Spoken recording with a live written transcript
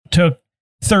took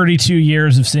 32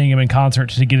 years of seeing him in concert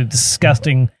to get a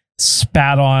disgusting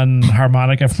spat-on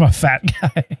harmonica from a fat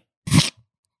guy.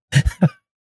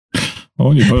 Well,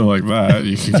 when you put it like that,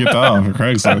 you can get that off of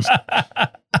Craigslist.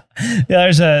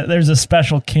 Yeah, there's a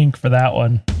special kink for that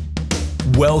one.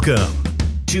 Welcome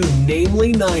to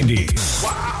Namely 90s.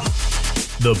 Wow.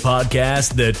 The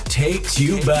podcast that takes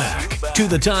you back to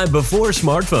the time before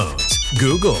smartphones,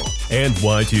 Google, and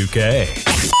Y2K.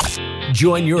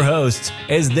 Join your hosts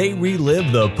as they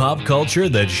relive the pop culture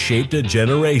that shaped a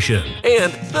generation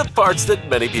and the parts that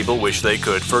many people wish they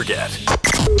could forget.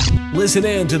 Listen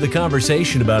in to the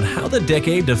conversation about how the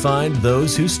decade defined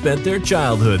those who spent their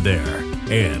childhood there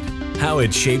and how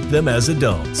it shaped them as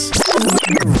adults.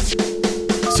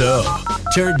 So,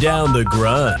 turn down the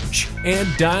grunge and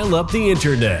dial up the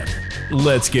internet.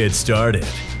 Let's get started.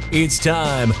 It's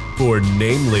time for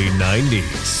Namely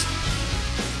 90s.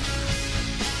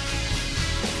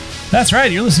 That's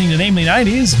right. You're listening to Namely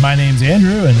 90s. My name's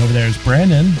Andrew, and over there's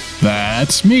Brandon.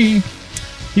 That's me.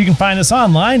 You can find us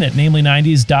online at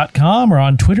namely90s.com or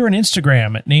on Twitter and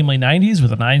Instagram at namely90s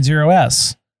with a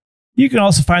 90s. You can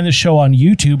also find the show on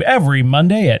YouTube every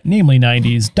Monday at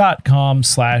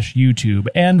namely90s.com/YouTube.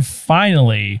 And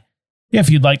finally, if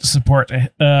you'd like to support,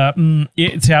 I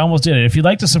almost did it. If you'd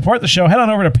like to support the show, head on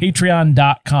over to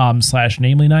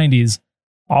patreon.com/namely90s,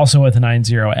 also with a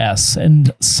 90s,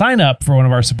 and sign up for one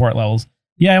of our support levels.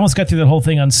 Yeah, I almost got through that whole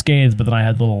thing unscathed, but then I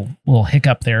had a little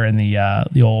hiccup there in the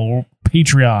old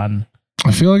Patreon.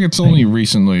 I feel like it's only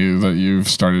recently that you've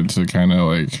started to kind of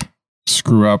like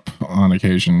screw up on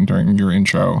occasion during your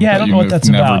intro. Yeah, I don't know what that's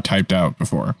never about. Typed out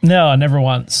before. No, never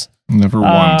once. Never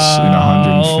once in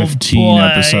 115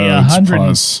 episodes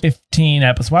 115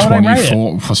 episodes. Why would I write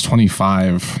it? Plus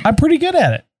 25. I'm pretty good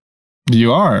at it.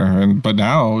 You are, but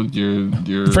now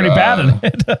you're pretty bad at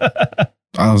it.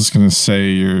 I was going to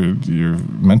say your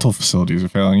mental facilities are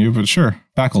failing you, but sure.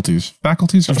 Faculties or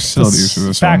facilities for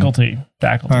this Faculty. one?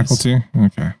 Faculty.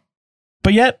 Okay.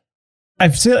 But yet, I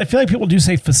feel like people do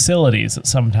say facilities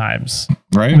sometimes.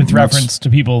 Right? With reference to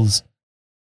people's,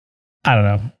 I don't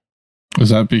know.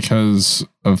 Is that because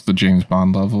of the James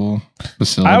Bond level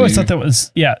facility? I always thought that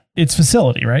was, it's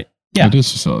facility, right? Yeah. It is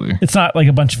facility. It's not like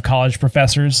a bunch of college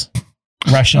professors,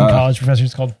 Russian college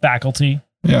professors called faculty.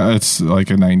 Yeah, it's like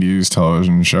a 90s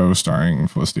television show starring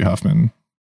Felicity Huffman.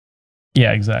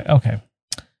 Yeah, exactly. Okay.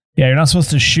 Yeah, you're not supposed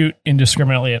to shoot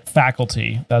indiscriminately at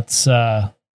faculty. That's,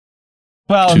 in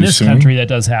this country, that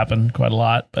does happen quite a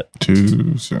lot, but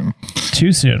too soon.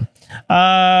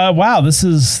 Wow, this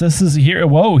is here.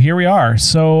 Whoa, here we are.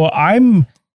 So I'm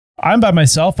by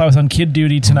myself. I was on kid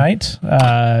duty tonight.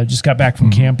 Just got back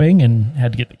from camping and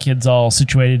had to get the kids all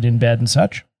situated in bed and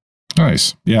such.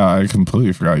 Nice. Yeah, I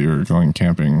completely forgot you were going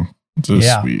camping this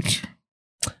week.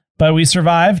 But we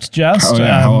survived. Just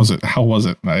how was it? How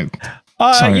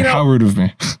rude of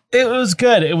me. It was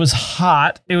good. It was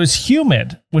hot. It was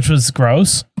humid, which was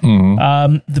gross.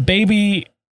 Mm-hmm. The baby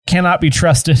cannot be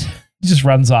trusted. He just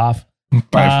runs off.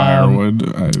 Buy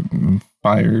firewood,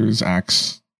 fires,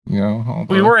 axe.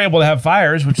 We were able to have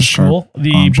fires, which is cool.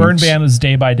 The burn ban is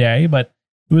day by day, but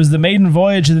it was the maiden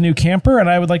voyage of the new camper, and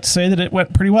I would like to say that it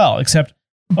went pretty well, except,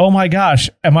 oh my gosh,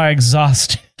 am I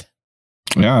exhausted?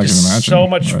 Yeah, I can imagine. So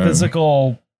much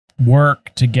physical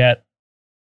work to get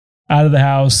out of the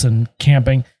house and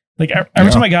camping. Like every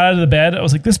time I got out of the bed, I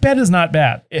was like, this bed is not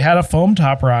bad. It had a foam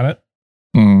topper on it.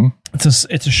 Mm-hmm.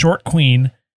 It's a short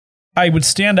queen. I would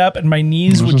stand up and my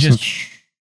knees would just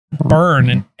burn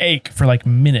and ache for like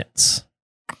minutes.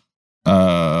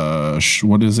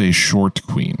 What is a short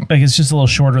queen? Like it's just a little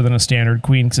shorter than a standard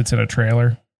queen because it's in a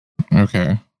trailer.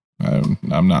 Okay.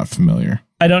 I'm not familiar.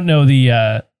 I don't know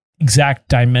the exact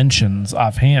dimensions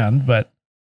offhand, but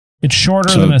it's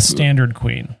shorter than a standard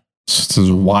queen. It's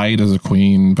as wide as a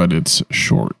queen, but it's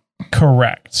short.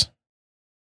 Correct.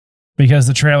 Because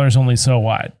the trailer is only so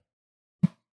wide.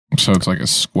 So it's like a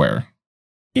square.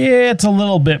 It's a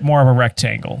little bit more of a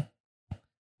rectangle.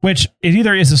 Which it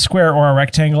either is a square or a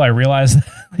rectangle. I realize that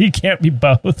you can't be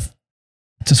both.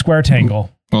 It's a square tangle.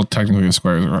 Well, technically a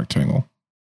square is a rectangle.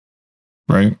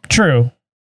 Right? True.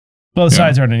 Both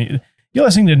sides are underneath. You're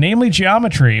listening to Namely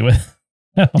Geometry with...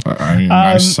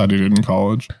 I studied it in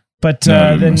college. But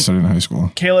then I then studied in high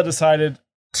school. Kayla decided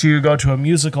to go to a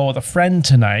musical with a friend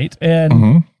tonight.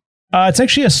 And it's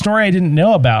actually a story I didn't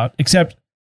know about, except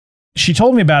she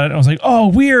told me about it. And I was like, oh,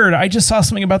 weird. I just saw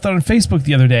something about that on Facebook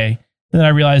the other day. And then I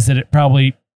realized that it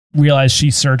probably realized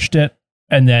she searched it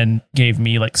and then gave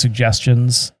me like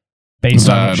suggestions based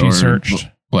on what she searched.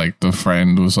 Like the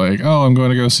friend was like, oh, I'm going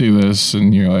to go see this.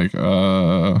 And you're like,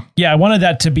 Yeah, I wanted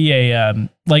that to be a,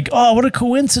 what a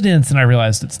coincidence. And I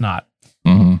realized it's not.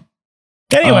 Mm-hmm.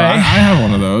 Anyway, I have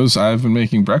one of those. I've been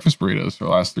making breakfast burritos for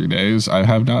the last 3 days. I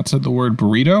have not said the word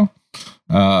burrito.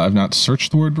 I've not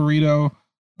searched the word burrito.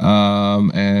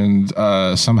 And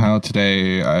somehow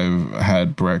today I've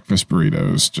had breakfast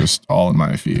burritos just all in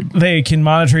my feed. They can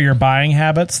monitor your buying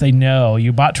habits. They know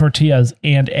you bought tortillas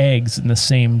and eggs in the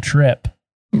same trip.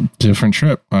 Different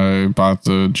trip. I bought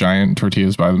the giant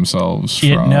tortillas by themselves.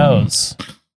 It knows.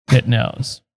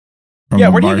 From Yeah,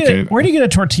 the where market. do you get a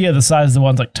tortilla the size of the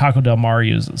ones like Taco Del Mar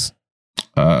uses?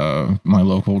 My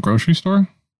local grocery store.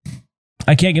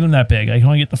 I can't get them that big. I can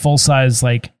only get the full size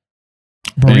like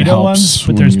burrito ones,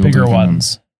 but there's bigger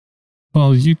ones.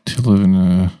 Well, you live in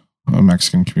a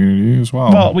Mexican community as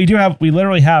well. Well, we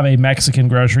literally have a Mexican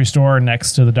grocery store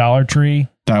next to the Dollar Tree.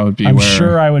 That would be I'm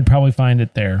sure I would probably find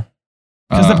it there.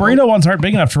 Because the burrito ones aren't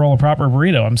big enough to roll a proper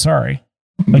burrito. I'm sorry.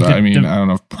 Like I don't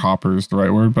know if proper is the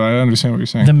right word, but I understand what you're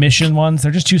saying. The Mission ones,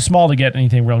 they're just too small to get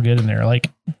anything real good in there,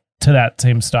 like to that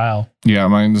same style. Yeah,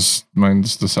 mine's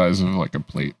the size of like a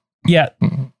plate. Yeah.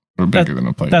 Or bigger than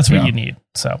a plate. That's what you need.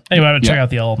 So anyway, I'm going to check out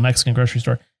the old Mexican grocery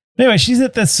store. Anyway, she's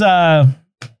at this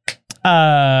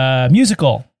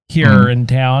musical here in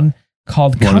town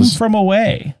called Come From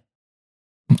Away.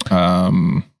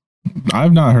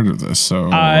 I've not heard of this,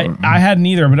 so I hadn't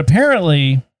either, but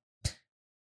apparently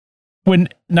when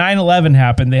 9/11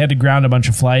 happened, they had to ground a bunch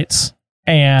of flights,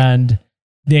 and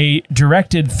they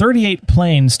directed 38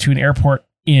 planes to an airport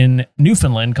in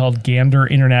Newfoundland called Gander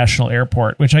International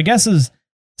Airport, which I guess is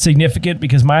significant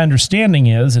because my understanding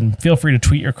is, and feel free to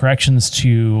tweet your corrections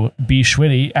to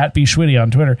 @bschwitty on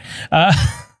Twitter.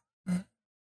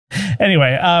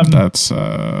 Anyway, that's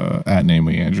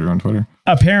 @namely Andrew on Twitter.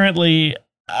 Apparently,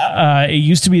 it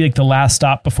used to be like the last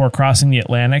stop before crossing the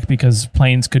Atlantic because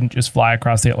planes couldn't just fly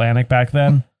across the Atlantic back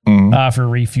then for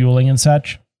refueling and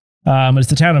such. It's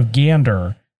the town of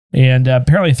Gander, and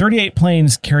apparently 38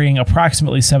 planes carrying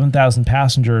approximately 7,000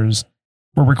 passengers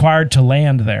were required to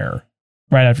land there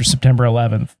right after September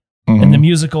 11th. And the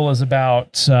musical is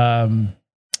about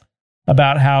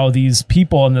how these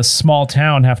people in this small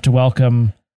town have to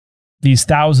welcome these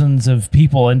thousands of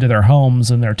people into their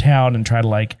homes in their town and try to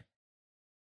like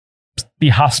be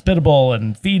hospitable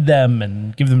and feed them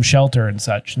and give them shelter and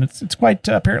such. And it's quite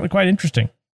apparently quite interesting.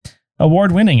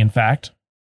 Award winning, in fact.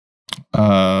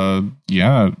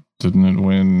 Yeah. Didn't it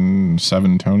win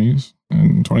 7 Tonys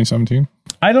in 2017?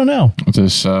 I don't know.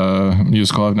 This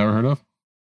musical I've never heard of.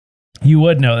 You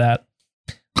would know that.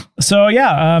 So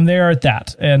yeah, they are at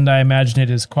that, and I imagine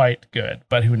it is quite good,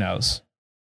 but who knows?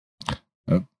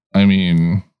 I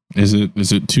mean, is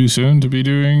it too soon to be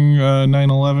doing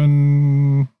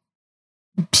 9/11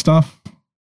 stuff?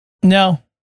 No.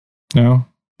 No,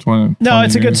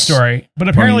 it's a good story, but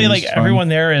apparently, like everyone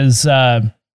there is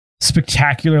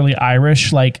spectacularly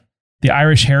Irish. Like the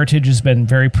Irish heritage has been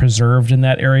very preserved in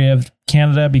that area of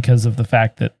Canada because of the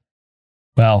fact that,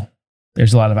 well,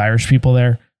 there's a lot of Irish people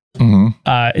there.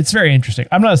 It's very interesting.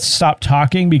 I'm going to stop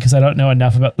talking because I don't know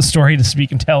enough about the story to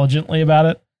speak intelligently about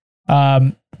it.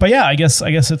 But yeah, I guess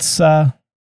it's going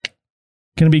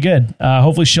to be good.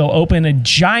 Hopefully she'll open a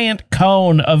giant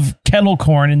cone of kettle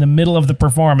corn in the middle of the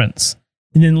performance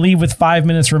and then leave with 5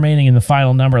 minutes remaining in the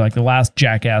final number, like the last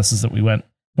jackasses that we went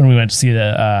when we went to see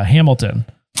the Hamilton.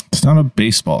 It's not a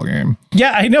baseball game.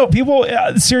 Yeah, I know. People,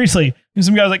 seriously,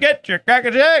 some guys like, get your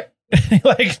crack-a-jack. He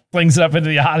like flings it up into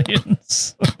the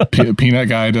audience. Peanut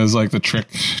guy does like the trick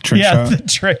shot. Yeah, the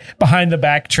trick behind the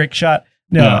back trick shot.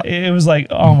 No, It was like,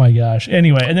 oh my gosh.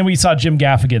 Anyway, and then we saw Jim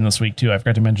Gaffigan this week too. I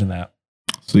forgot to mention that.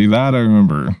 See, that I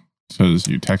remember because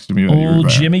you texted me that you were there.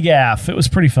 Jimmy Gaff. It was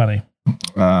pretty funny.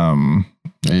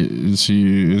 Is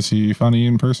he funny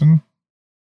in person?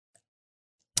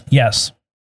 Yes.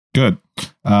 Good.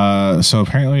 So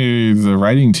apparently the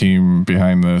writing team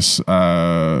behind this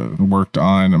worked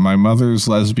on My Mother's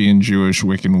Lesbian Jewish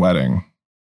Wiccan Wedding.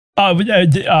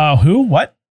 Who?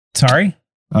 What? Sorry?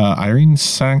 Irene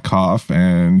Sankoff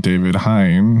and David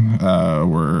Hine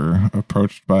were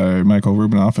approached by Michael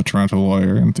Rubinoff, a Toronto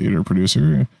lawyer and theater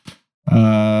producer,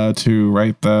 to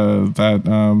write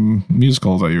that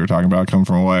musical that you were talking about, Come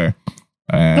From Away.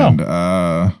 And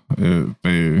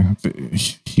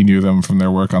he knew them from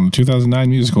their work on the 2009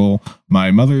 musical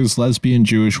My Mother's Lesbian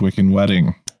Jewish Wiccan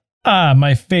Wedding.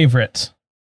 My favorite.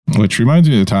 Which reminds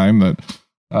me of the time that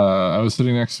I was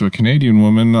sitting next to a Canadian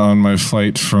woman on my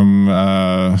flight from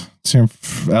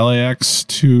LAX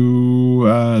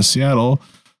to Seattle,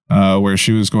 where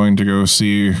she was going to go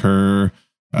see her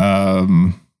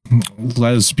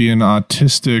lesbian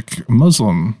autistic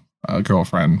Muslim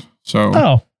girlfriend.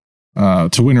 So,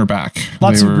 to win her back.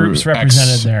 Lots of groups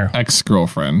represented there.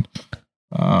 Ex-girlfriend.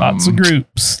 Lots of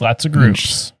groups.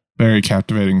 very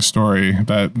captivating story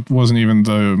that wasn't even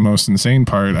the most insane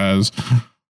part, as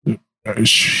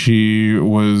she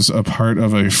was a part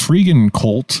of a freegan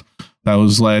cult that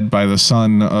was led by the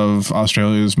son of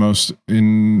Australia's most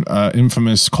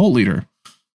infamous cult leader.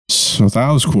 So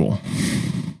that was cool.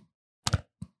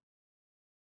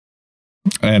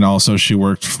 And also she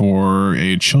worked for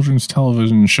a children's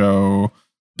television show,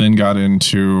 then got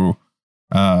into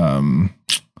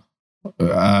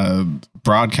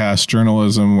broadcast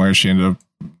journalism, where she ended up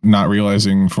not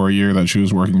realizing for a year that she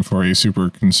was working for a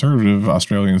super conservative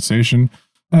Australian station,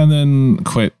 and then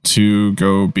quit to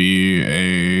go be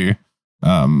a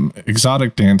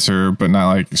exotic dancer, but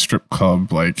not like strip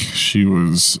club, like she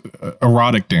was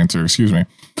erotic dancer, excuse me,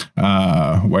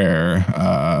 where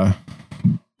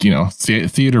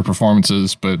theater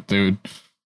performances, but they would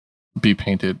be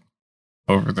painted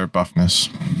over their buffness.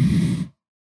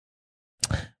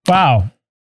 Wow.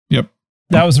 Yep.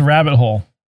 That was a rabbit hole.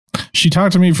 She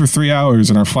talked to me for 3 hours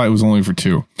and our flight was only for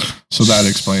 2. So that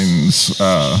explains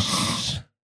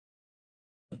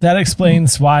that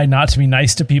explains why not to be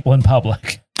nice to people in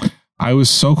public. I was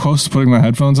so close to putting my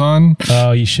headphones on.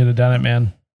 Oh, you should have done it,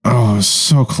 man. Oh,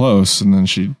 so close. And then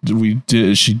she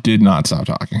did not stop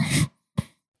talking.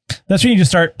 That's when you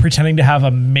just start pretending to have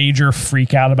a major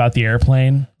freak out about the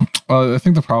airplane. Well, I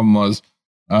think the problem was,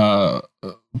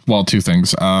 two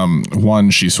things.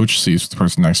 One, she switched seats with the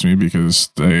person next to me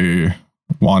because they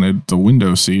wanted the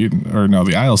window seat,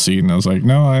 the aisle seat. And I was like,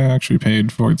 no, I actually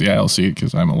paid for the aisle seat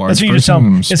because I'm a large person. Just tell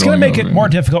them, it's going to make it more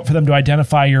difficult for them to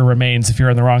identify your remains if you're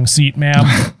in the wrong seat, ma'am.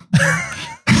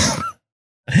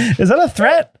 Is that a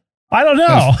threat? I don't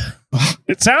know.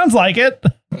 It sounds like it.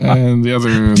 And the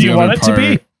other, do you want it to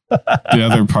be? The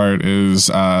other part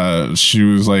is she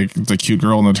was like the cute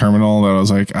girl in the terminal that I was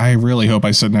like, I really hope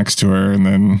I sit next to her. And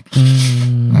then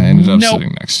I ended up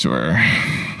sitting next to her.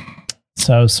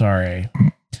 So sorry.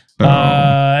 So,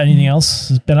 anything else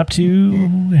has been up to?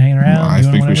 Hanging around? I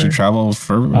think we should travel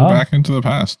further back into the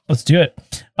past. Let's do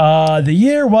it. The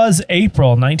year was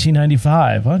April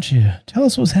 1995. Why don't you tell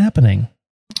us what's happening?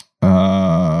 Let's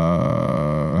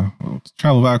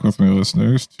travel back with me,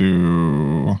 listeners,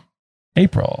 to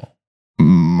April.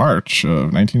 March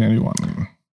of 1991.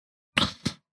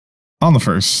 On the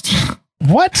first.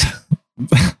 What?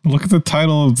 Look at the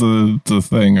title of the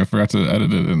thing. I forgot to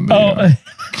edit it in the...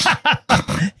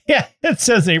 Yeah, it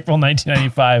says April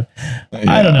 1995.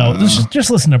 Yeah. I don't know.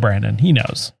 Just listen to Brandon. He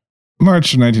knows.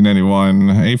 March of 1991.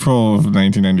 April of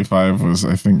 1995 was,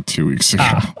 I think, 2 weeks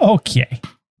ago. Okay.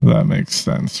 That makes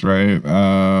sense, right?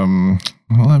 Well,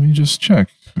 let me just check.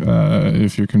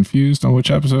 If you're confused on which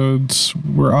episodes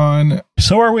we're on.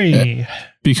 So are we.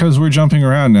 Because we're jumping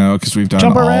around now, because we've done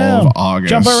all of August.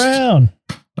 Jump around.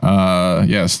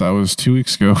 Yes, that was 2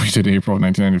 weeks ago. We did April of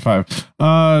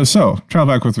 1995. So,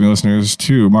 travel back with me, listeners,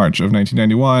 to March of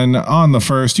 1991. On the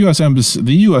 1st,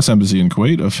 the U.S. Embassy in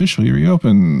Kuwait officially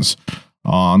reopens.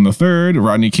 On the 3rd,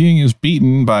 Rodney King is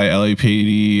beaten by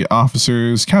LAPD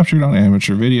officers captured on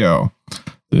amateur video.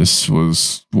 This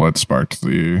was what sparked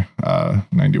the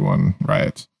 91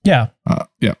 riots. Yeah.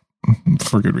 Yeah,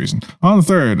 for good reason. On the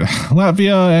 3rd,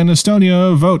 Latvia and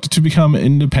Estonia vote to become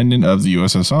independent of the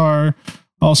USSR.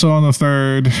 Also on the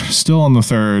 3rd, still on the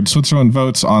 3rd, Switzerland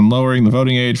votes on lowering the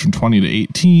voting age from 20 to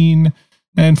 18.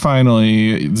 And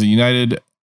finally, the United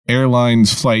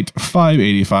Airlines Flight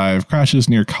 585 crashes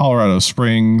near Colorado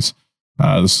Springs.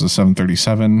 This is a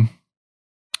 737.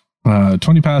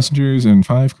 20 passengers and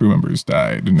 5 crew members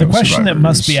died. The question that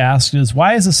must be asked is,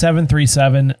 why is a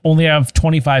 737 only have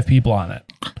 25 people on it?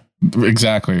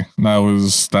 Exactly. That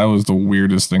was the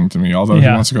weirdest thing to me, although he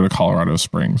wants to go to Colorado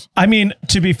Springs. I mean,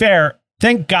 to be fair,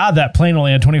 thank God that plane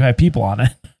only had 25 people on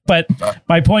it. But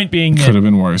my point being, could have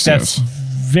been worse. That's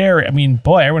very, I mean,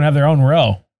 boy, everyone have their own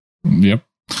row. Yep.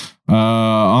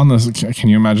 Can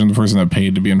you imagine the person that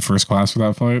paid to be in first class for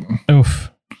that flight?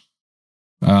 Oof.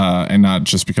 And not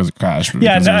just because it crashed. But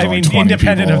independent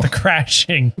people. Of the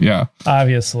crashing. Yeah.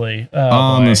 Obviously.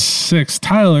 On the 6th,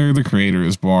 Tyler, the Creator,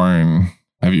 is born.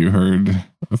 Have you heard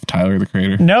of Tyler, the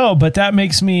Creator? No, but that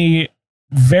makes me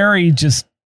very just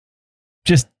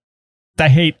I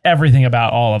hate everything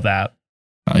about all of that.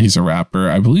 He's a rapper.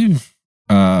 I believe,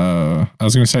 I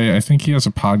was going to say, I think he has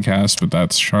a podcast, but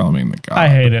that's Charlemagne the God. I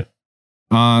hate it.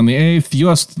 On the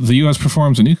 8th, the U.S.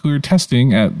 performs a nuclear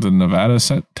testing at the Nevada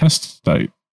test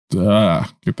site.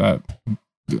 Get that.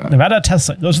 Nevada test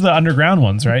site. Those are the underground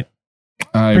ones, right?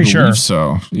 I believe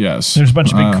so, yes. There's a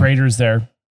bunch of big craters there.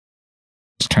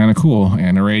 It's kind of cool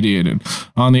and irradiated.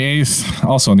 On the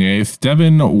 8th,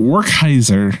 Devin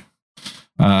Werkheiser,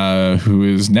 who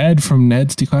is Ned from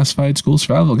Ned's Declassified School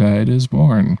Survival Guide, is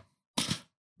born.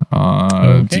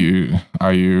 Okay.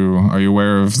 Are you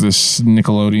aware of this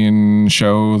Nickelodeon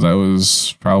show that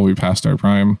was probably past our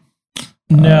prime?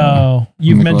 No,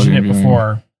 you've mentioned it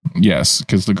before. Yes,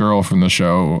 because the girl from the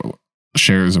show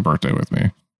shares a birthday with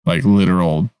me, like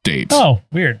literal date. Oh,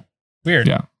 weird.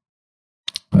 Yeah.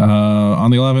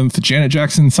 On the 11th, Janet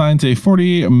Jackson signs a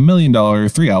 $40 million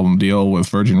 3-album deal with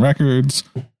Virgin Records.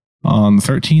 On the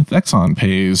 13th, Exxon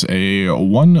pays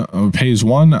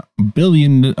 $1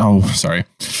 billion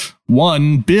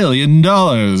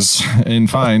in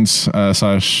fines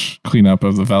 / cleanup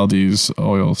of the Valdez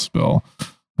oil spill.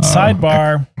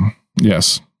 Sidebar.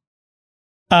 Yes.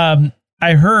 I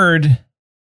heard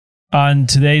on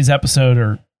today's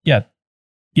episode,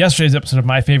 yesterday's episode of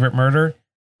My Favorite Murder,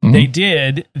 they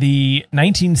did the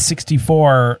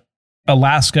 1964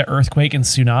 Alaska earthquake and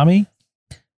tsunami.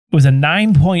 It was a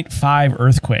 9.5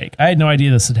 earthquake. I had no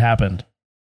idea this had happened.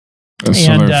 So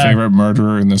their favorite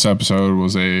murderer in this episode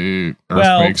was a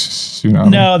earthquake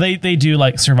tsunami? No, they do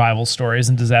like survival stories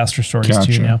and disaster stories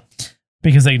too now,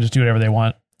 because they can just do whatever they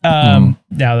want now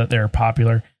that they're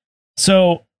popular.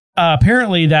 So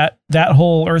apparently that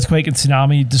whole earthquake and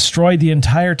tsunami destroyed the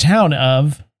entire town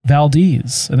of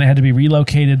Valdez, and they had to be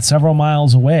relocated several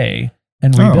miles away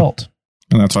and rebuilt.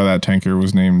 And that's why that tanker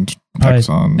was named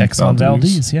Exxon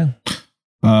Valdez. Yeah.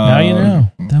 Now you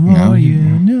know. The more you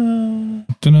know.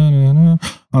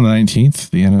 On the 19th,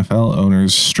 the NFL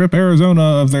owners strip Arizona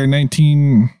of their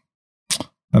that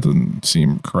doesn't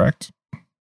seem correct.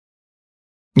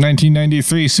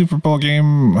 1993 Super Bowl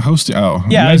game hosting. Oh,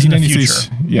 yeah, it's in the future.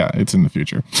 Yeah, it's in the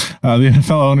future. The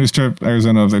NFL owners stripped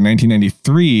Arizona of their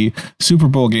 1993 Super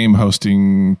Bowl game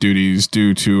hosting duties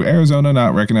due to Arizona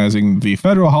not recognizing the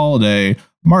federal holiday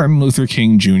Martin Luther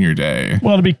King Jr. Day.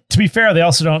 Well, to be fair, they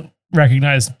also don't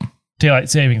recognize daylight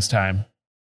savings time.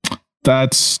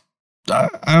 That's I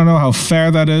don't know how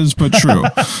fair that is, but true.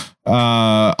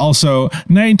 Also,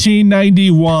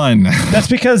 1991. That's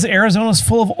because Arizona's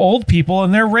full of old people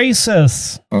and they're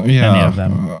racist. Yeah, many of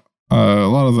them. A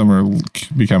lot of them are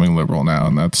becoming liberal now,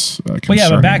 and that's well, yeah,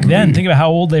 but back then, think about how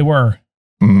old they were.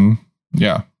 Mm-hmm.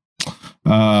 Yeah.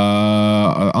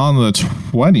 On the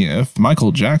 20th,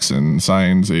 Michael Jackson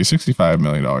signs a $65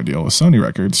 million deal with Sony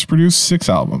Records to produce 6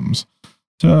 albums.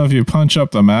 So if you punch up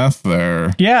the math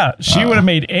there... Yeah, she would have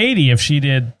made 80 if she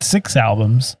did 6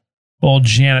 albums. Old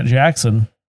Janet Jackson.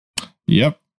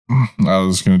 Yep. I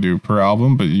was going to do per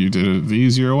album, but you did it the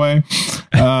easier way.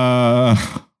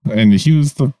 And he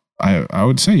was I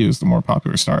would say he was the more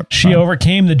popular star. She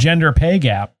overcame the gender pay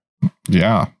gap.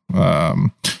 Yeah.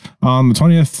 On the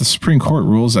 20th, the Supreme Court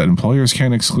rules that employers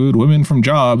can exclude women from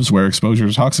jobs where exposure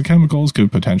to toxic chemicals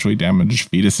could potentially damage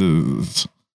fetuses.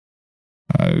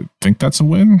 I think that's a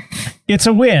win. It's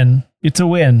a win. It's a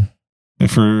win.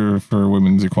 For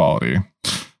women's equality.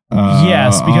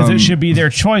 Yes, because it should be their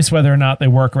choice whether or not they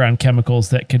work around chemicals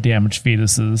that could damage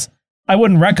fetuses. I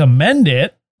wouldn't recommend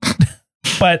it,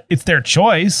 but it's their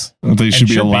choice. They should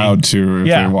be allowed to if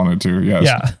they wanted to. Yes.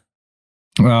 Yeah.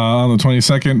 On the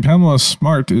 22nd, Pamela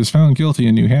Smart is found guilty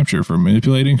in New Hampshire for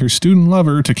manipulating her student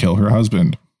lover to kill her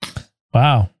husband.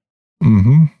 Wow.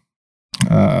 Mm-hmm.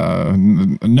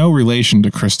 No relation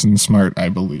to Kristen Smart, I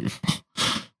believe.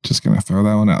 Just going to throw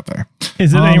that one out there.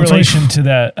 Is it any relation to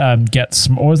that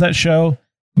what was that show?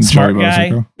 Smart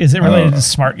Guy? Is it related to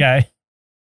Smart Guy?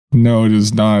 No, it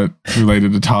is not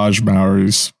related to Taj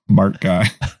Mowry's Smart Guy.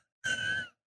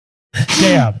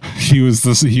 Damn. He was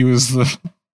the student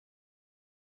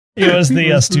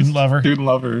lover. Student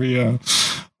lover, yeah.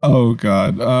 Oh,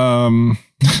 God.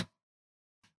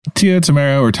 Tia,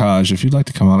 Tamara, or Taj, if you'd like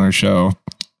to come on our show,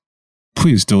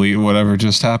 please delete whatever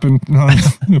just happened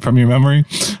from your memory.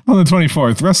 On the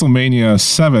 24th, WrestleMania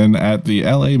 7 at the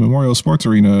LA Memorial Sports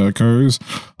Arena occurs.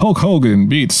 Hulk Hogan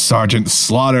beats Sergeant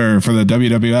Slaughter for the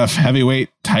WWF Heavyweight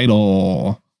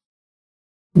title.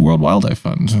 World Wildlife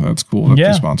Fund. That's cool that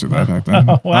they sponsored that back then.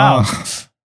 Oh, wow.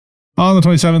 On the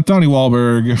 27th, Donnie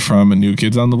Wahlberg from New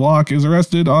Kids on the Block is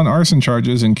arrested on arson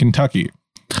charges in Kentucky.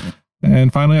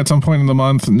 And finally, at some point in the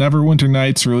month, Neverwinter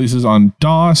Nights releases on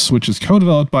DOS, which is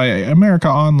co-developed by America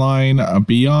Online,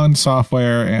 Beyond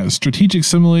Software, and Strategic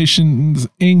Simulations,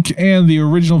 Inc., and the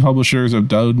original publishers of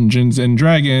Dungeons &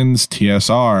 Dragons,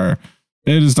 TSR.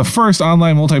 It is the first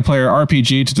online multiplayer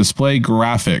RPG to display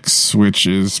graphics, which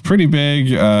is pretty big.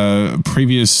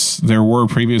 There were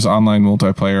previous online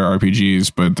multiplayer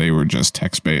RPGs, but they were just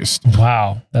text-based.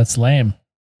 Wow, that's lame.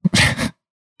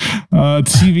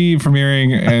 TV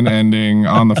premiering and ending.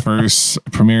 On the first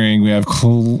premiering, we have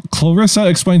Clarissa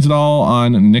Explains It All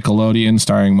on Nickelodeon,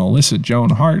 starring Melissa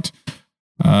Joan Hart.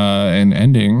 And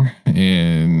ending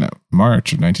in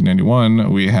March of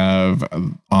 1991, we have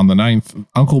on the 9th,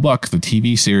 Uncle Buck, the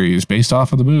TV series based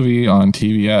off of the movie on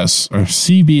TBS or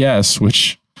CBS,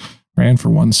 which ran for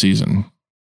one season.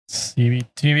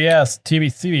 CBS.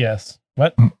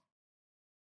 What?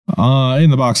 In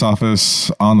the box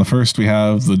office, on the 1st, we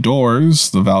have The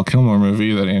Doors, the Val Kilmer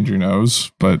movie that Andrew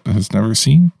knows but has never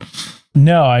seen.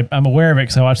 No, I'm aware of it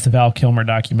because I watched the Val Kilmer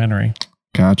documentary.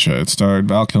 Gotcha. It starred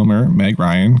Val Kilmer, Meg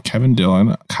Ryan, Kevin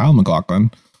Dillon, Kyle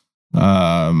MacLachlan,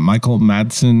 Michael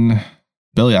Madsen,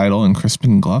 Billy Idol, and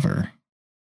Crispin Glover.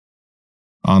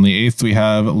 On the 8th, we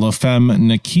have La Femme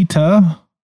Nikita,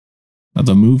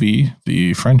 the movie,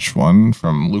 the French one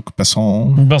from Luc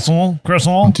Besson.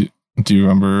 Croissant? Do you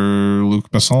remember Luc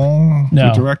Besson, no.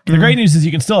 the director? The great news is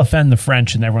you can still offend the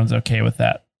French and everyone's okay with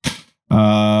that.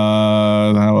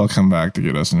 That will come back to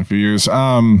get us in a few years.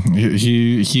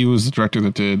 He was the director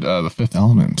that did The Fifth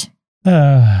Element.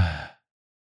 Yeah,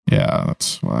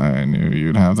 that's why I knew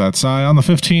you'd have that sigh. On the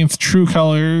 15th, True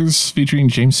Colors, featuring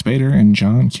James Spader and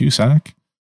John Cusack.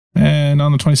 And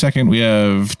on the 22nd, we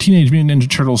have Teenage Mutant Ninja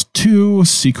Turtles 2,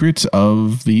 Secret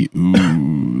of the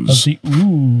Ooze.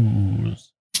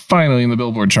 Finally, in the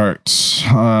Billboard charts,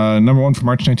 number 1 for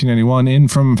March 1991. In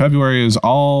from February is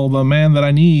All the Man That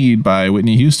I Need by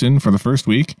Whitney Houston for the first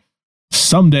week.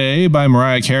 Someday by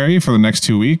Mariah Carey for the next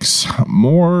 2 weeks.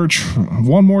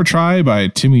 One More Try by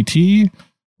Timmy T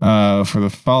for the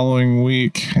following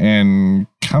week. And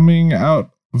Coming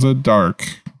Out of the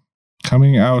Dark by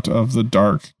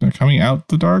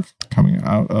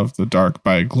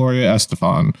Gloria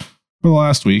Estefan for the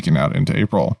last week and out into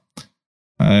April.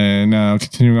 And now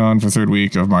continuing on for third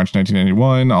week of March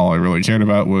 1991, all I really cared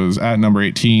about was at number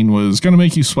 18 was Gonna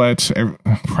Make You Sweat,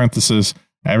 parenthesis,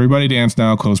 Everybody Dance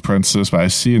Now, close parenthesis, by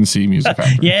CNC Music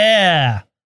Factory. Yeah.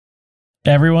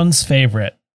 Everyone's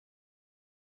favorite.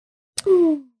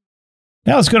 Now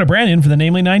let's go to Brandon for the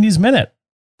Namely 90s Minute.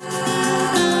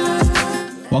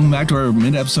 Welcome back to our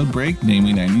mid-episode break,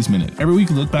 namely 90s Minute. Every week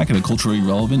we look back at a culturally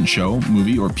relevant show,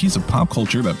 movie, or piece of pop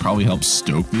culture that probably helps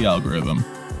stoke the algorithm.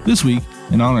 This week,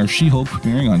 in honor of She-Hulk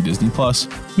premiering on Disney+,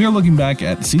 we are looking back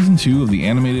at Season 2 of the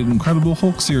animated Incredible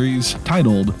Hulk series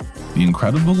titled The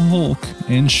Incredible Hulk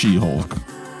and She-Hulk.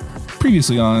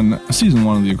 Previously on Season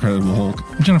 1 of The Incredible Hulk,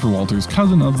 Jennifer Walters,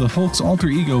 cousin of the Hulk's alter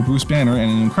ego Bruce Banner and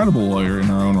an incredible lawyer in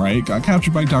her own right, got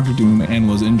captured by Dr. Doom and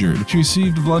was injured. She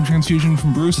received a blood transfusion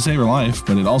from Bruce to save her life,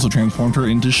 but it also transformed her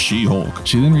into She-Hulk.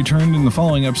 She then returned in the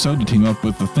following episode to team up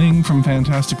with the Thing from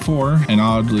Fantastic Four, and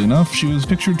oddly enough, she was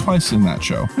pictured twice in that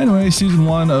show. Anyway, Season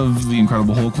 1 of The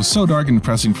Incredible Hulk was so dark and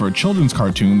depressing for a children's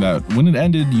cartoon that when it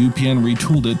ended, UPN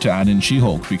retooled it to add in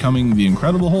She-Hulk, becoming The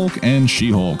Incredible Hulk and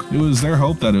She-Hulk. It was their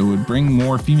hope that it would bring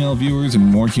more female viewers and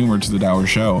more humor to the dour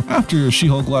show. After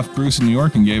She-Hulk left Bruce in New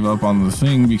York and gave up on the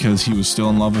Thing because he was still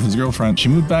in love with his girlfriend, she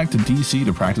moved back to DC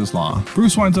to practice law.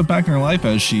 Bruce winds up back in her life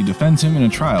as she defends him in a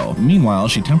trial. Meanwhile,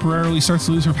 she temporarily starts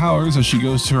to lose her powers as she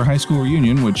goes to her high school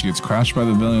reunion, which gets crashed by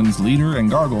the villains Leader and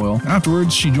Gargoyle.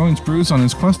 Afterwards, she joins Bruce on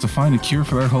his quest to find a cure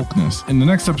for their Hulkness. In the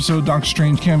next episode, Doctor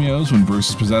Strange cameos when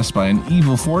Bruce is possessed by an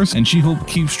evil force, and She-Hulk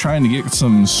keeps trying to get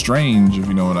some strange, if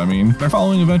you know what I mean. Their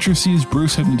following adventure sees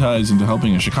Bruce hypnotized into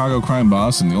helping a Chicago crime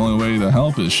boss, and the only way to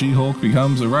help is She-Hulk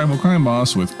becomes a rival crime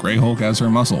boss with Grey Hulk as her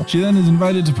muscle. She then is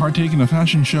invited to partake in a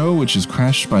fashion show, which is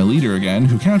crashed by Leader again,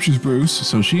 who captures Bruce,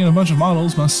 so she and a bunch of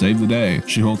models must save the day.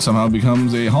 She-Hulk somehow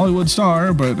becomes a Hollywood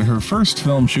star, but her first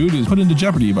film shoot is put into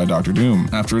jeopardy by Dr. Doom.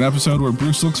 After an episode where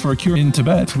Bruce looks for a cure in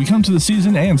Tibet, we come to the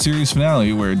season and series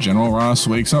finale where General Ross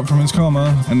wakes up from his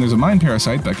coma, and there's a mind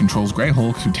parasite that controls Grey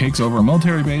Hulk who takes over a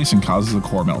military base and causes a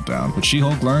core meltdown. But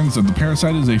She-Hulk learns that the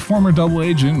parasite is a former double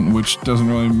agent, which doesn't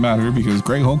really matter because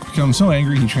Grey Hulk becomes so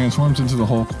angry he transforms into the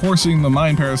Hulk, forcing the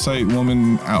mind parasite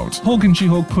woman out. Hulk and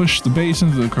She-Hulk push the base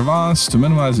into the crevasse to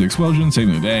minimize the explosion,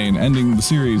 saving the day and ending the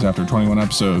series after 21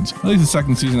 episodes. At least the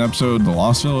second season episode, The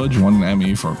Lost Village, won an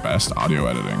Emmy for Best Audio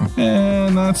Editing.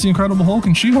 And that's The Incredible Hulk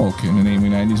and She-Hulk in an Amy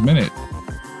 90s Minute.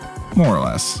 More or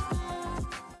less.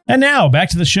 And now, back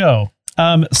to the show.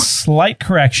 Slight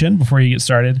correction before you get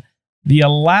started. The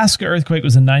Alaska earthquake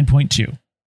was a 9.2.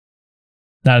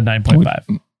 Not a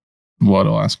 9.5. What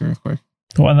Alaska earthquake?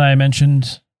 The one that I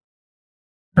mentioned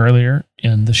earlier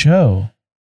in the show.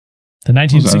 The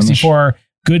 1964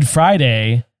 Good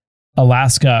Friday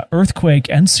Alaska earthquake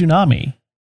and tsunami.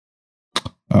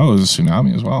 Oh, it was a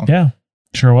tsunami as well. Yeah,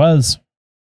 sure was.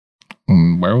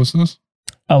 Where was this?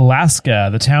 Alaska.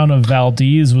 The town of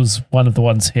Valdez was one of the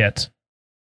ones hit.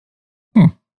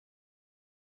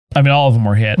 I mean, all of them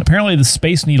were hit. Apparently, the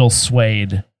Space Needle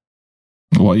swayed.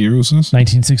 What year was this?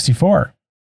 1964.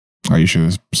 Are you sure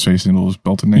the Space Needle was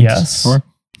built in 1964? Yes.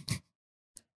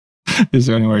 Is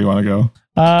there anywhere you want to go?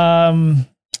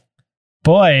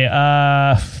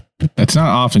 It's not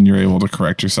often you're able to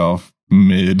correct yourself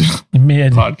mid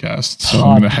podcast, so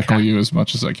I'm going to heckle you as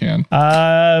much as I can.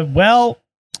 Well,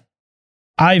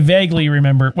 I vaguely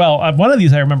remember. Well, one of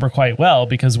these I remember quite well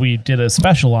because we did a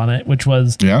special on it, which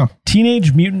was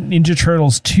Teenage Mutant Ninja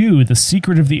Turtles 2: The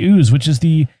Secret of the Ooze, which is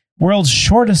the world's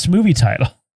shortest movie title.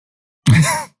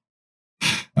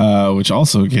 Which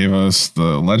also gave us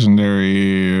the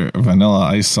legendary Vanilla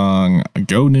Ice song,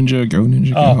 Go Ninja, Go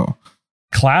Ninja, Go.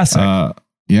 Classic.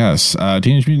 Yes.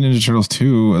 Teenage Mutant Ninja Turtles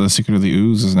 2, The Secret of the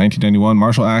Ooze is a 1991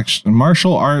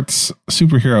 martial arts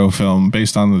superhero film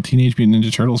based on the Teenage Mutant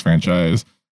Ninja Turtles franchise.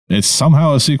 It's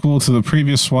somehow a sequel to the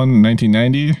previous one in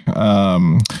 1990,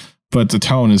 but the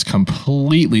tone is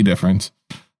completely different.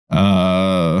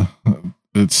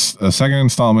 It's a second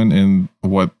installment in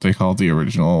what they call the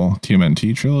original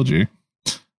TMNT trilogy.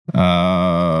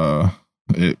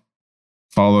 It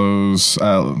follows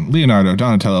Leonardo,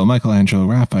 Donatello, Michelangelo,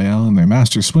 Raphael, and their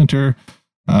master Splinter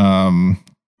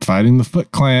fighting the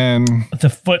Foot Clan. The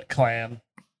Foot Clan.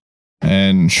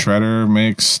 And Shredder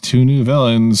makes two new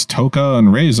villains, Toka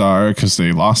and Razor, because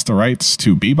they lost the rights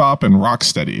to Bebop and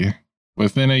Rocksteady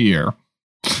within a year.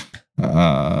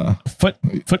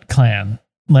 Foot Clan.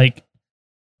 Like,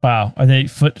 wow. Are they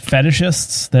foot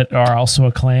fetishists that are also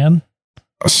a clan?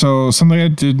 So something I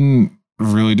didn't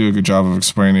really do a good job of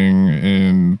explaining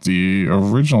in the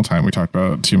original time we talked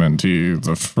about TMNT,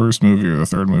 the first movie or the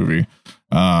third movie.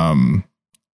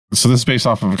 So this is based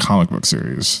off of a comic book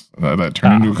series that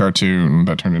turned into a cartoon,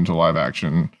 that turned into live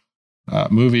action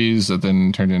movies, that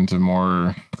then turned into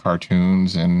more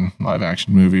cartoons and live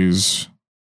action movies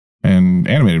and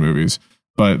animated movies.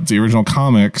 But the original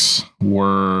comics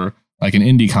were like an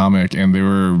indie comic, and they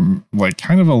were like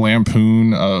kind of a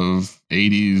lampoon of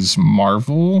 80s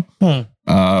Marvel,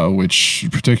 which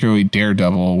particularly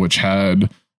Daredevil, which had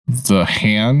the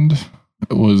Hand,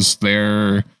 was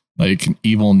their like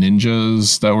evil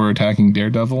ninjas that were attacking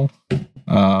Daredevil.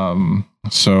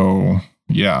 So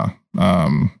yeah,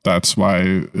 that's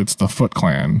why it's the Foot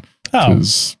Clan,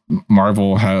 because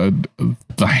Marvel had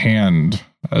the Hand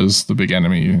as the big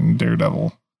enemy in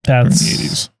Daredevil in the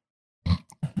 80s.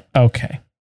 Okay.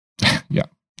 Yeah.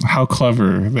 How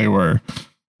clever they were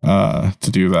to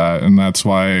do that. And that's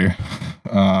why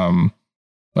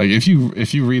like if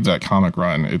you read that comic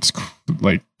run, it's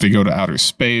like they go to outer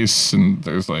space and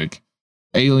there's like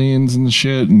aliens and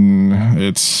shit, and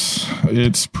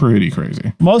it's pretty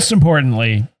crazy. Most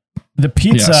importantly, the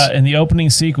pizza in the opening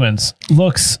sequence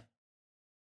looks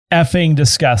effing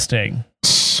disgusting.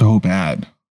 So bad.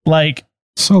 Like,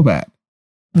 so bad.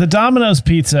 The Domino's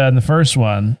pizza in the first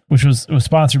one, which was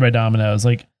sponsored by Domino's,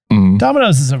 like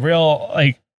Domino's is a real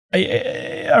like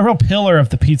a real pillar of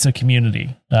the pizza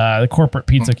community, the corporate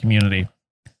pizza community.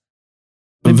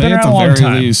 They've been around a long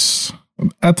time.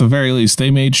 At the very least,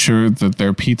 they made sure that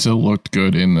their pizza looked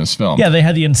good in this film. Yeah, they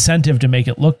had the incentive to make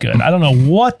it look good. I don't know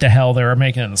what the hell they were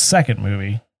making in the second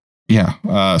movie.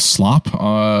 Yeah, slop.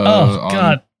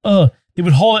 God. They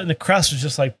would hold it and the crust was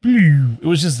just like, it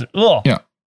was just, Yeah.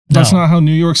 That's not how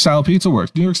New York style pizza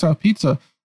works. New York style pizza,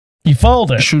 you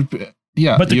fold it. Should be,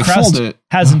 but the crust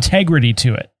has integrity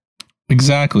to it.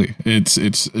 Exactly. It's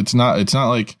not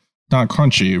like not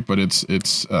crunchy, but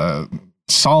it's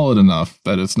solid enough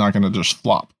that it's not going to just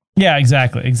flop. Yeah,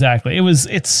 exactly.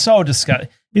 It's so disgusting.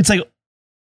 It's like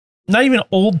not even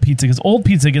old pizza, because old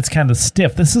pizza gets kind of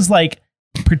stiff. This is like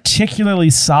particularly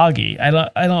soggy. I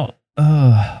don't.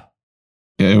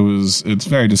 It's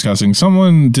very disgusting.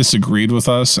 Someone disagreed with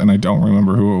us, and I don't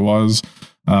remember who it was.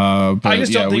 But I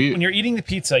just don't think when you're eating the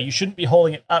pizza, you shouldn't be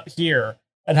holding it up here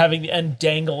and having the end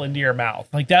dangle into your mouth.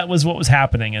 Like that was what was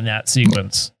happening in that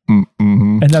sequence.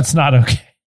 Mm-hmm. And that's not okay.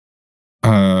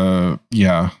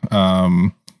 Yeah.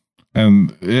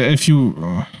 And if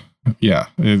you,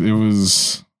 it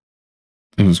was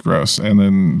gross. And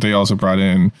then they also brought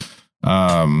in,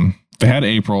 they had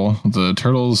April. The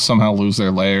turtles somehow lose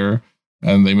their lair,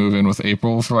 and they move in with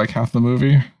April for like half the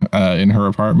movie, in her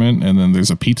apartment. And then there's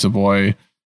a pizza boy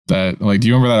that, like, do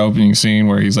you remember that opening scene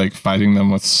where he's like fighting them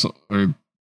with, or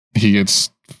he gets,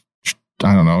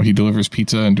 I don't know, he delivers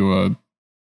pizza into a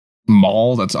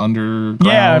mall that's underground.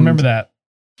 Yeah, I remember that.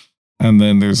 And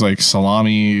then there's like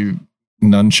salami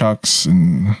nunchucks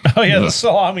and the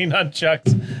salami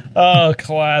nunchucks. Oh,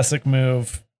 classic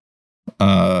move.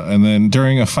 And then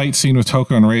during a fight scene with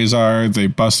Toka and Razor, they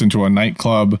bust into a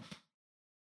nightclub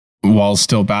while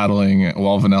still battling,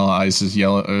 while Vanilla Ice is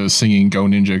singing "Go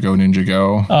Ninja, Go Ninja,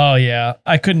 Go." Oh yeah,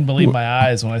 I couldn't believe my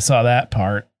eyes when I saw that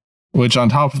part. Which, on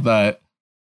top of that,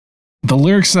 the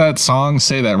lyrics to that song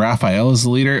say that Raphael is the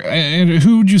leader. And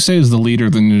who would you say is the leader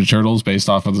of the Ninja Turtles based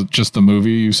off of just the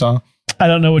movie you saw? I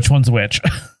don't know which one's which.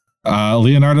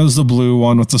 Leonardo's the blue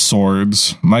one with the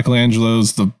swords.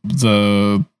 Michelangelo's the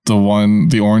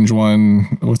orange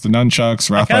one with the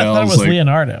nunchucks. Raphael's I thought it was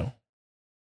Leonardo.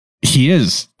 He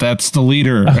is. That's the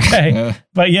leader. Okay.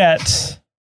 But yet,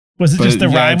 was it just the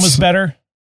rhyme was better?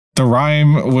 The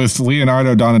rhyme with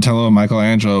Leonardo, Donatello, and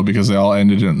Michelangelo, because they all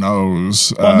ended in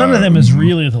O's. Well, none of them is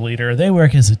really the leader. They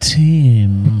work as a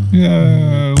team.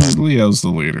 Yeah, Leo's the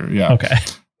leader. Yeah. Okay.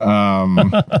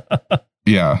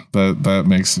 Yeah, that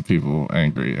makes people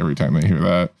angry every time they hear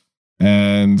that.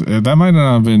 And that might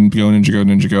not have been Go Ninja Go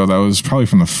Ninja Go. That was probably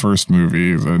from the first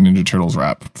movie, the Ninja Turtles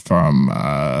rap from,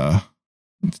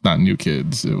 it's not New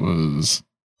Kids. It was,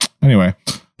 anyway.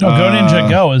 No, Go Ninja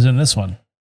Go is in this one.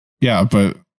 Yeah,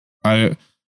 but I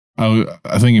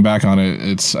thinking back on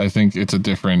it, I think it's a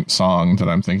different song that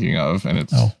I'm thinking of, and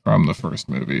it's from the first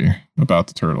movie about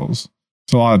the turtles.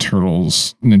 It's a lot of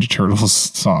Ninja Turtles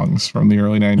songs from the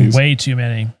early 90s. Way too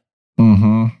many.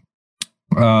 Mm-hmm.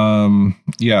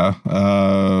 Yeah.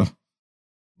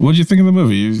 What did you think of the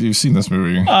movie? You've seen this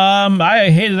movie. I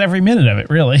hated every minute of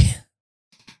it, really.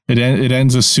 It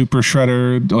ends with Super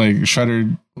Shredder,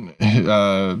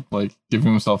 like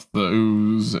giving himself the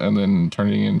ooze and then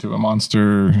turning into a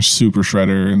monster Super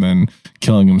Shredder and then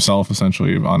killing himself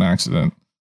essentially on accident,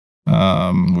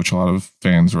 which a lot of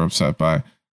fans were upset by.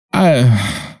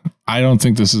 I don't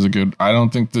think this is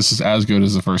as good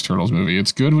as the first Turtles movie.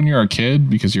 It's good when you're a kid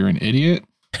because you're an idiot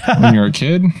when you're a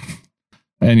kid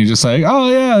and you're just like, oh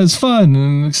yeah, it's fun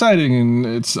and exciting. And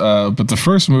it's, but the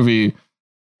first movie,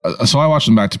 so I watched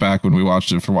them back to back when we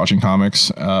watched it for Watching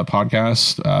Comics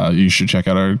podcast. You should check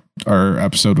out our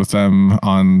episode with them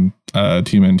on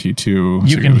TMNT 2.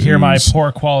 You can hear my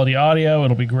poor quality audio.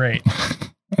 It'll be great.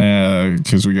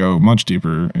 Because we go much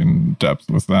deeper in depth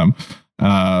with them.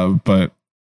 But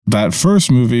that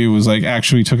first movie was like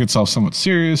actually took itself somewhat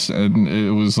serious, and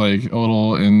it was like a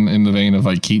little in the vein of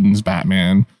like Keaton's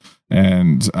Batman,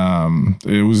 and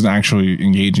it was an actually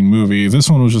engaging movie. This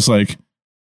one was just like,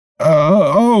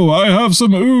 I have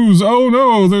some ooze. Oh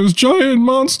no, there's giant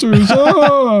monsters.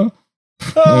 You're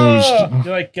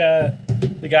like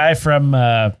the guy from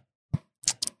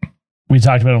we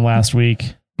talked about him last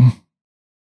week.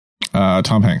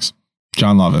 Tom Hanks,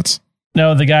 John Lovitz.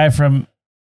 No, the guy from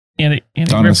Andy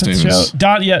Griffith's show.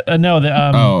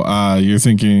 You're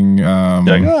thinking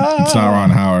it's not Ron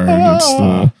Howard.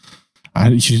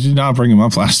 It's you did not bring him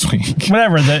up last week.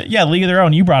 Whatever. League of Their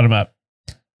Own. You brought him up.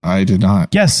 I did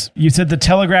not. Yes, you said the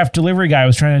telegraph delivery guy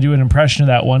was trying to do an impression of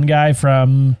that one guy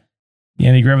from the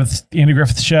Andy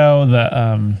Griffith show.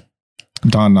 The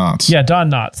Don Knotts. Yeah,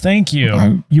 Don Knotts. Thank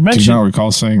you. You mentioned. Do not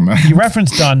recall saying that. You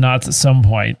referenced Don Knotts at some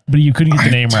point, but you couldn't get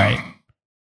the name right.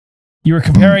 You were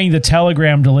comparing the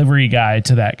telegram delivery guy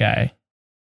to that guy.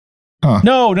 Huh.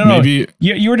 No. Maybe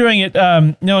you were doing it.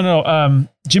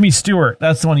 Jimmy Stewart.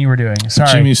 That's the one you were doing. Sorry,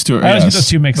 Jimmy Stewart. I always get those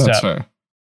two mixed up.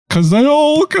 Because they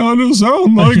all kind of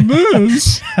sound like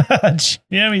this.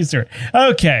 Jimmy Stewart.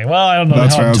 Okay. Well, I don't know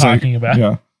what I'm talking about.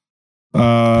 Yeah.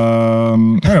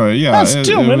 Anyway, yeah. That's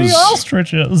too many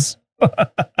ostriches.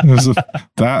 That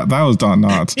was Don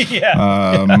Knotts. Yeah.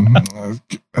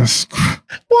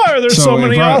 Why are there so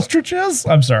many ostriches?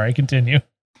 I'm sorry. Continue.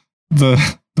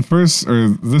 This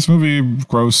movie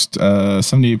grossed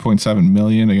 $78.7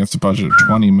 million against a budget of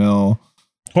 $20 million.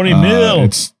 20 mil.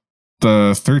 It's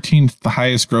the 13th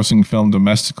highest grossing film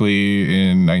domestically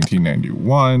in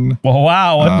 1991. Well,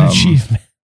 wow, what an achievement.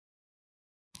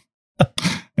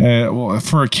 Well,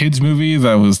 for a kids movie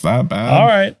that was that bad. All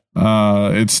right.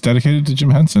 It's dedicated to Jim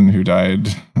Henson, who died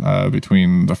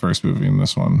between the first movie and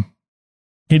this one.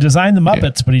 He designed the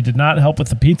Muppets, but he did not help with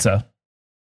the pizza.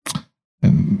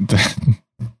 And then,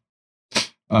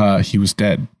 he was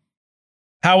dead.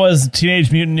 How was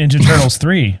Teenage Mutant Ninja Turtles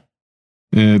 3?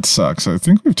 It sucks. I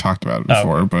think we've talked about it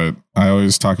before, but I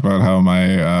always talk about how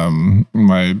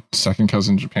my second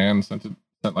cousin in Japan sent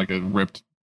like a ripped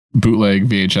bootleg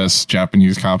VHS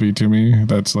Japanese copy to me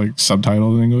that's like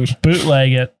subtitled in English.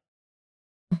 Bootleg it.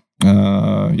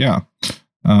 Yeah.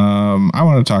 I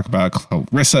want to talk about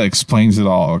Clarissa Explains It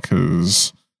All,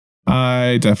 because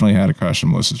I definitely had a crush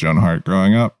on Melissa Joan Hart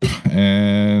growing up,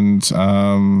 and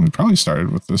it probably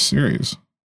started with this series.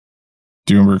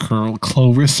 Do you remember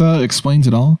Clarissa Explains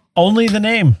It All? Only the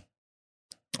name.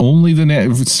 Only the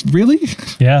name. Really?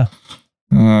 Yeah.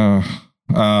 It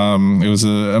was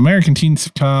an American teen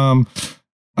sitcom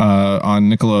on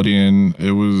Nickelodeon.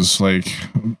 It was like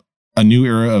a new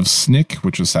era of SNCC,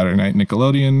 which was Saturday Night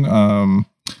Nickelodeon.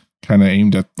 Kind of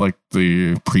aimed at like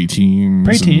the preteens.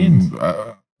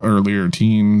 earlier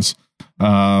teens.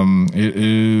 It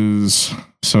is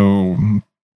so.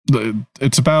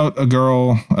 It's about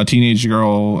a teenage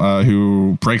girl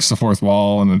who breaks the fourth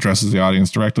wall and addresses the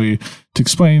audience directly to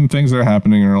explain things that are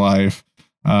happening in her life,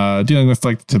 dealing with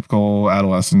like the typical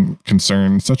adolescent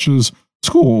concerns such as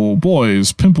school,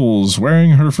 boys, pimples,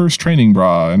 wearing her first training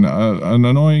bra, and an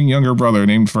annoying younger brother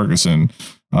named Ferguson.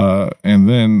 And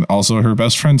then also her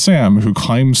best friend Sam, who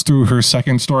climbs through her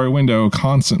second-story window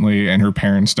constantly, and her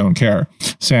parents don't care.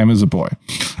 Sam is a boy.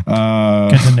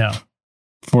 Good to know.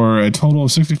 For a total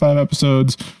of 65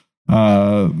 episodes,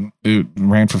 it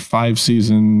ran for 5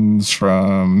 seasons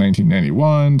from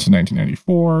 1991 to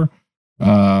 1994.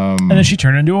 And then she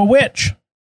turned into a witch.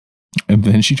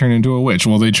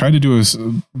 Well, they tried to do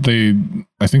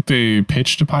I think they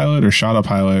pitched a pilot or shot a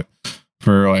pilot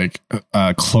for like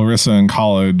Clarissa in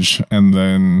college, and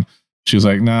then she was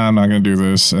like, "Nah, I'm not going to do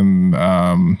this," and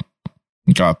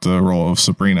got the role of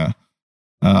Sabrina.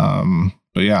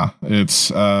 But yeah, it's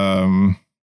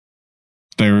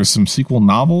there were some sequel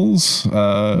novels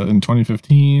in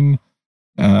 2015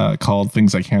 called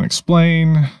 "Things I Can't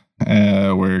Explain,"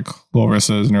 where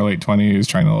Clarissa is in her late 20s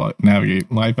trying to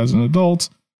navigate life as an adult.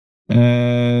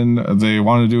 And they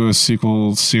want to do a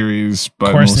sequel series,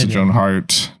 but Melissa Joan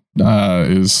Hart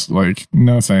is like,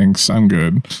 no thanks, I'm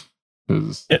good.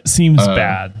 It seems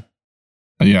bad.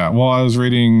 Yeah, well, I was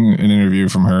reading an interview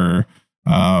from her,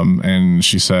 and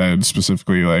she said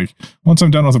specifically, like, once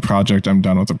I'm done with a project, I'm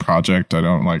done with the project. I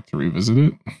don't like to revisit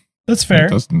it. That's fair.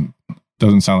 It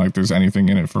doesn't sound like there's anything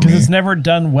in it for me. Because it's never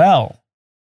done well.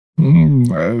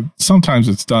 Sometimes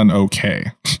it's done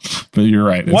okay, but you're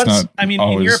right. It's not. I mean,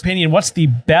 always... in your opinion, what's the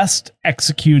best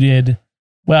executed,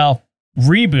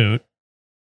 reboot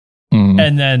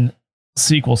and then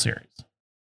sequel series?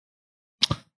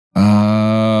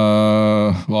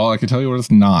 Well, I can tell you what it's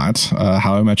not.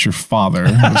 How I Met Your Father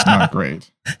was not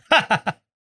great. I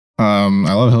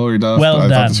love Hilary Duff. I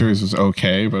thought the series was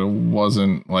okay, but it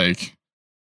wasn't like.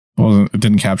 It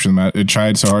didn't capture the magic. It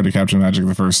tried so hard to capture the magic of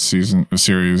the first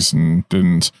series and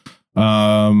didn't.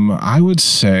 I would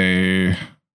say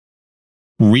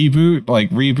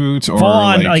reboot or full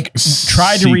on like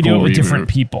try to redo it with different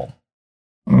people.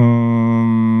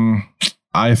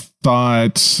 I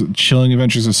thought Chilling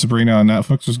Adventures of Sabrina on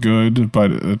Netflix was good,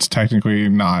 but it's technically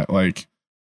not like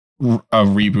a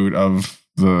reboot of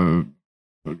the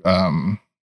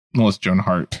Melissa Joan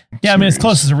Hart. Yeah, series. I mean, it's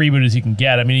close as a reboot as you can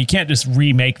get. I mean, you can't just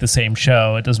remake the same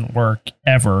show. It doesn't work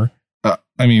ever.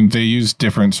 I mean, they use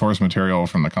different source material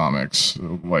from the comics,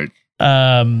 like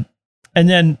and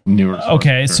then newer.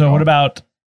 Okay, so what about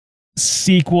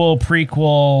sequel,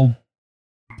 prequel,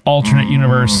 alternate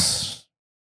universe?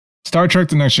 Star Trek: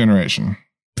 The Next Generation.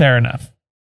 Fair enough.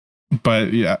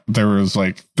 But yeah, there was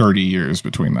like 30 years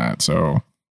between that, so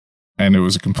and it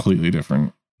was a completely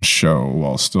different show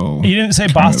while still. You didn't say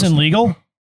Boston Legal?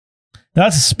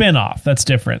 That's a spin-off. That's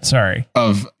different. Sorry.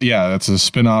 That's a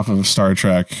spin-off of Star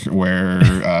Trek where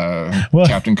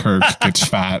Captain Kirk gets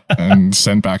fat and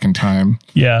sent back in time.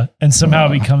 Yeah, and somehow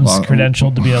becomes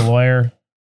credentialed to be a lawyer.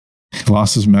 He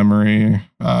lost his memory.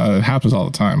 It happens all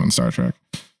the time in Star Trek.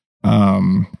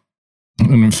 And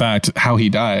in fact, how he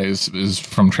dies is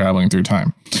from traveling through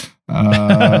time.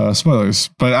 Spoilers.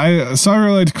 But I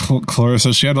really liked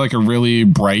Clarissa. She had like a really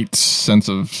bright sense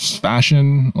of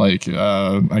fashion. Like,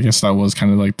 I guess that was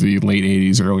kind of like the late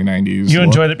 80s, early 90s. You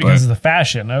enjoyed it because of the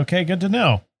fashion. Okay, good to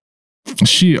know.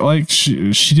 She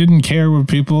didn't care what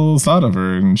people thought of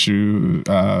her, and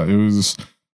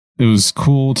it was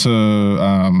cool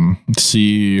to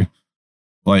see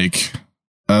like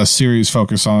a series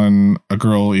focus on a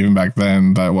girl even back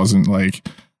then that wasn't like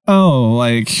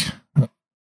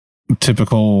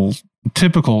typical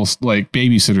like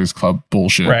Babysitter's Club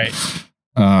bullshit, right?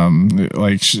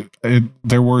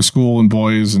 There were school and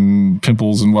boys and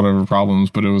pimples and whatever problems,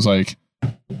 but it was like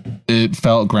it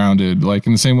felt grounded, like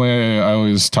in the same way I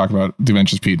always talk about The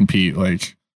Adventures of Pete and Pete,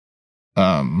 like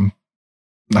having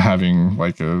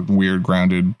like a weird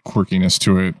grounded quirkiness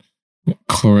to it.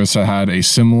 Clarissa had a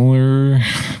similar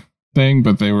thing,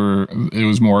 but it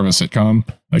was more of a sitcom,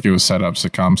 like it was set up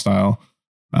sitcom style.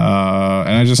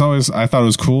 And I thought it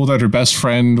was cool that her best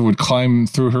friend would climb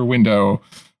through her window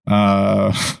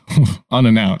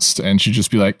unannounced, and she'd just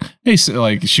be like, hey,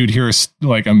 like she would hear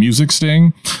a music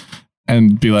sting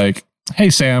and be like,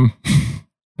 hey, Sam.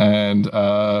 And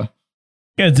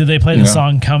did they play the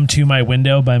song Come to My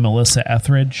Window by Melissa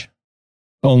Etheridge?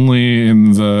 Only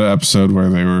in the episode where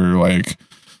they were like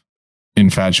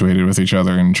infatuated with each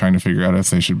other and trying to figure out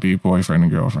if they should be boyfriend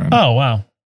and girlfriend. Oh, wow.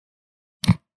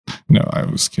 No, I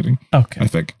was kidding. Okay. I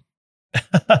think.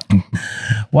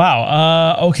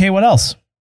 Wow. Okay, what else?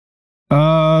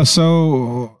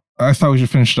 So I thought we should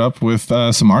finish it up with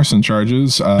some arson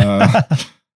charges.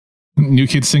 New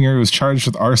Kid singer was charged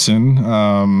with arson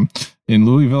in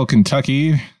Louisville,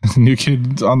 Kentucky. New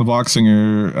Kid on the Block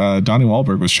singer Donnie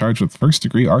Wahlberg was charged with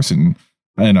first-degree arson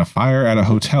in a fire at a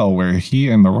hotel where he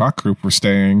and the rock group were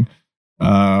staying.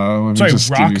 Sorry,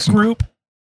 rock group?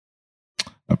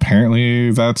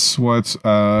 Apparently, that's what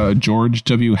George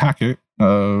W. Hackett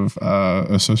of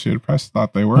Associated Press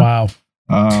thought they were. Wow.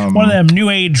 One of them new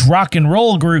age rock and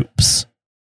roll groups.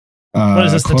 What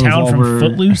is this, the town from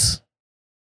Footloose?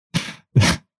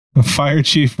 Fire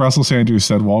Chief Russell Sanders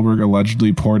said Wahlberg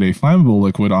allegedly poured a flammable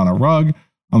liquid on a rug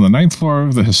on the 9th floor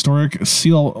of the historic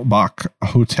Seelbach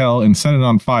Hotel and set it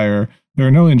on fire. There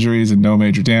are no injuries and no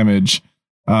major damage.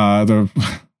 Then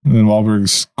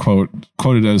Wahlberg's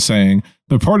quoted as saying,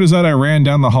 "The report is that I ran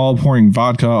down the hall pouring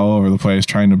vodka all over the place,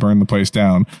 trying to burn the place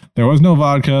down. There was no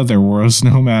vodka. There was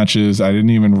no matches. I didn't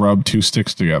even rub two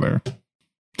sticks together.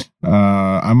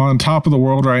 I'm on top of the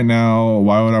world right now.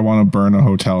 Why would I want to burn a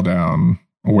hotel down?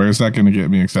 Where's that going to get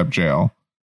me except jail?"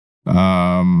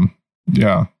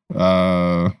 Yeah.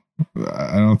 I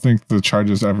don't think the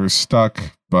charges ever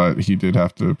stuck, but he did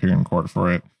have to appear in court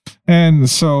for it. And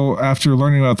so after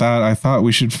learning about that, I thought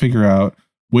we should figure out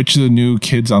which of the new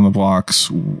kids on the blocks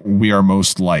we are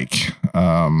most like.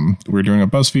 We're doing a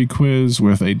BuzzFeed quiz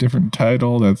with a different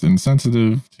title that's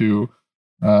insensitive to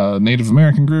Native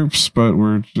American groups, but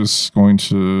we're just going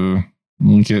to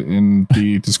link it in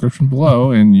the description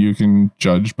below, and you can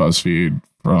judge BuzzFeed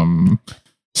from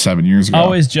 7 years ago.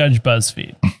 Always judge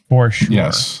BuzzFeed, for sure.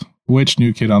 Yes. Which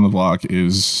new kid on the block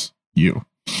is you?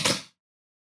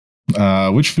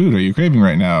 Which food are you craving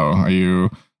right now? Are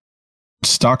you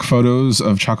stock photos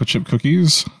of chocolate chip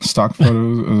cookies, stock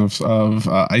photos of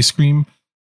ice cream,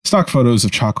 stock photos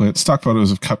of chocolate, stock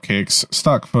photos of cupcakes,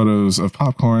 stock photos of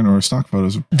popcorn, or stock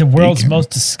photos of the world's most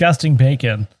disgusting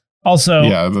bacon? Also,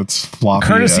 yeah, that's floppy.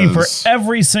 Courtesy for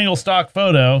every single stock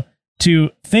photo to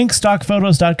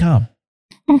thinkstockphotos.com.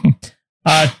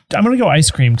 I'm going to go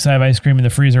ice cream because I have ice cream in the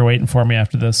freezer waiting for me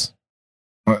after this.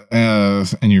 And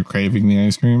you're craving the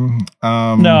ice cream?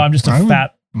 No, I'm just a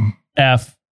fat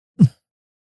F.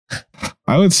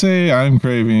 I would say I'm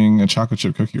craving a chocolate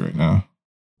chip cookie right now.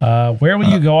 Where will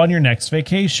you go on your next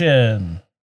vacation?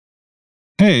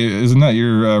 Hey, isn't that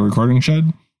your recording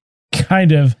shed?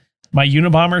 Kind of. My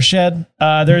Unabomber shed.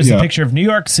 There's a picture of New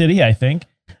York City, I think.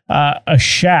 A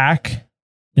shack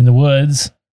in the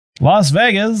woods. Las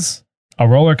Vegas. A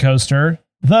roller coaster.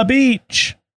 The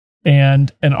beach.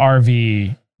 And an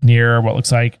RV near what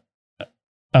looks like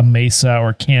a mesa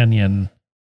or canyon.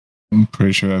 I'm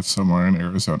pretty sure that's somewhere in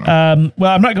Arizona.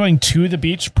 Well, I'm not going to the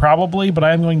beach probably, but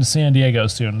I am going to San Diego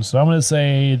soon. So I'm going to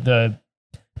say the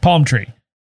palm tree.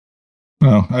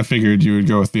 Oh, I figured you would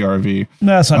go with the RV.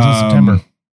 No, that's not until September.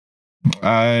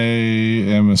 I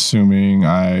am assuming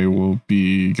I will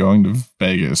be going to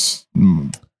Vegas.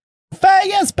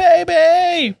 Vegas,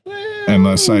 baby! Woo!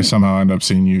 Unless I somehow end up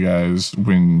seeing you guys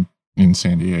win in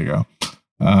San Diego.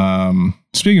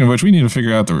 Speaking of which, we need to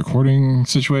figure out the recording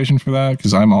situation for that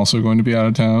because I'm also going to be out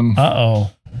of town.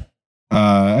 Uh-oh.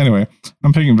 Anyway,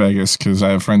 I'm picking Vegas because I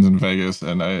have friends in Vegas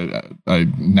and I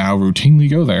now routinely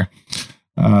go there.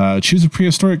 Choose a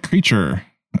prehistoric creature.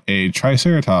 A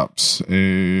triceratops,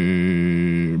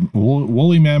 a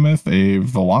woolly mammoth, a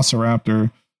velociraptor,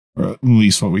 or at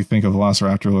least what we think a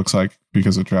velociraptor looks like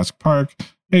because of Jurassic Park,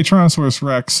 a Tyrannosaurus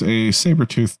Rex, a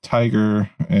saber-toothed tiger,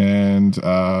 and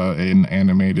an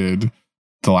animated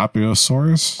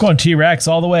Dilophosaurus. Going T-Rex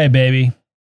all the way, baby.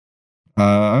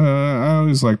 I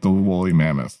always like the woolly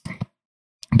mammoth.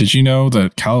 Did you know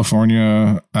that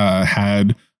California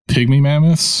had pygmy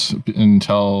mammoths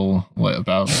until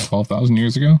about 12,000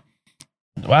 years ago?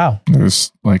 Wow.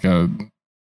 There's like a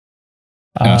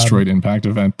asteroid impact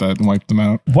event that wiped them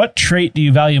out. What trait do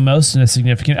you value most in a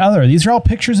significant other? These are all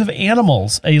pictures of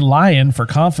animals. A lion for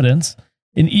confidence,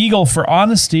 an eagle for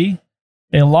honesty,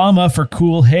 a llama for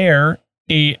cool hair,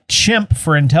 a chimp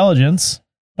for intelligence,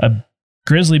 a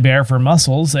grizzly bear for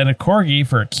muscles, and a corgi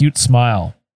for a cute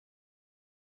smile.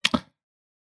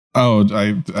 Oh,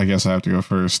 I guess I have to go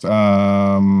first.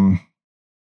 I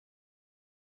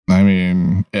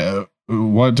mean,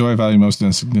 what do I value most in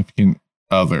a significant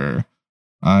other?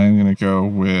 I'm going to go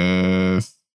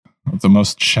with the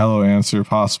most shallow answer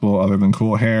possible other than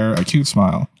cool hair, a cute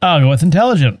smile. I'll go with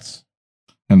intelligence.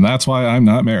 And that's why I'm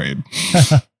not married.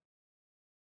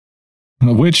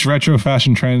 Which retro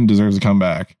fashion trend deserves a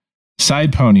comeback?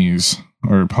 Side ponies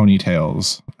or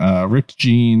ponytails, ripped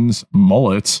jeans,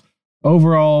 mullets,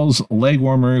 overalls, leg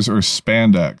warmers, or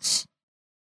spandex.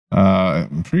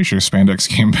 I'm pretty sure spandex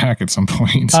came back at some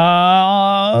point.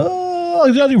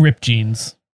 I'll do ripped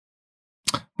jeans.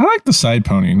 I like the side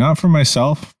pony, not for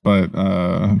myself, but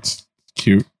it's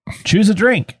cute. Choose a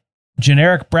drink.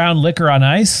 Generic brown liquor on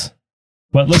ice.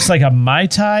 What looks like a Mai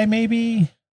Tai, maybe?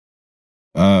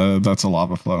 That's a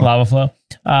lava flow. Lava flow.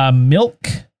 Milk.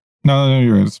 No,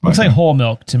 you're right. It's looks like whole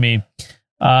milk to me.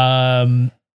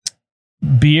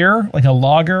 Beer, like a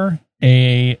lager.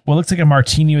 Looks like a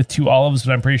martini with 2 olives,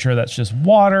 but I'm pretty sure that's just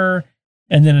water.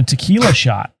 And then a tequila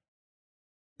shot.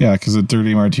 Yeah, because a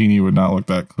dirty martini would not look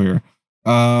that clear.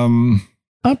 I'm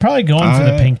probably going for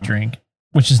the pink drink,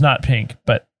 which is not pink,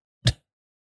 but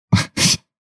the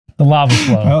lava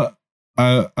flow.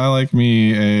 I like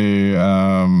me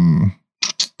a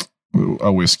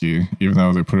whiskey, even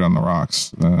though they put it on the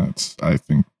rocks. I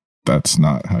think that's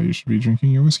not how you should be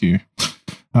drinking your whiskey.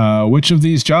 Which of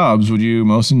these jobs would you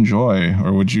most enjoy,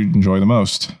 or would you enjoy the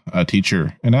most? A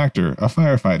teacher, an actor, a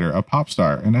firefighter, a pop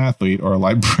star, an athlete, or a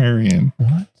librarian?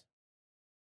 What?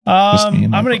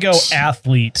 I'm going to go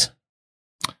athlete.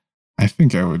 I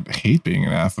think I would hate being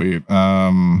an athlete.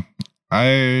 I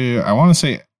want to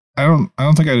say I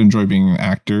don't think I'd enjoy being an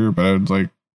actor, but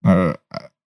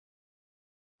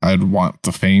I'd want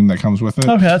the fame that comes with it.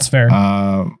 Okay, that's fair.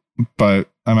 But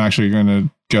I'm actually going to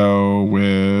go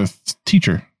with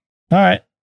teacher. All right.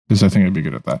 Because I think I'd be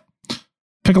good at that.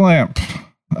 Pick a lamp.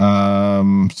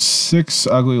 6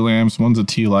 ugly lamps. One's a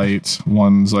tea light.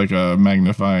 One's like a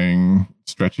magnifying,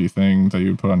 stretchy thing that you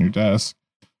would put on your desk.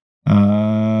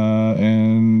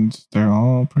 And they're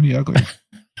all pretty ugly.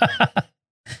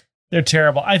 They're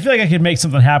terrible. I feel like I could make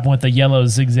something happen with the yellow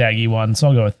zigzaggy one, so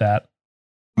I'll go with that.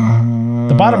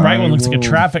 The bottom right one looks like a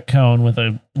traffic cone with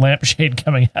a lampshade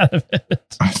coming out of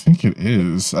it. I think it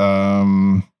is.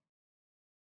 I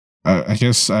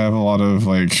guess I have a lot of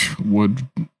like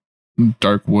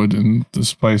dark wood in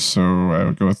this place, so I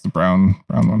would go with the brown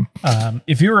one.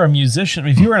 If you were a musician,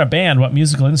 if you were in a band, what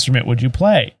musical instrument would you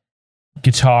play?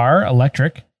 Guitar,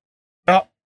 electric. Oh,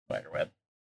 spiderweb.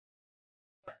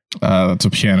 That's a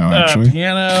piano, actually.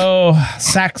 Piano,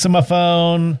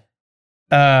 saxophone,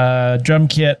 drum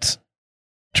kit,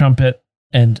 trumpet,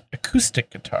 and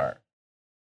acoustic guitar.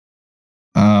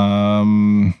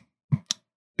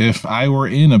 If I were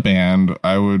in a band,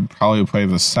 I would probably play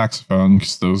the saxophone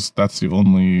because that's the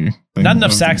only thing. Not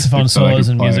enough saxophone solos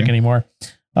in music anymore.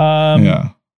 Yeah.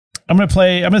 I'm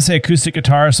gonna say acoustic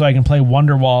guitar so I can play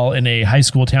Wonderwall in a high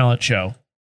school talent show.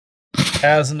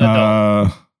 As an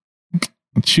adult.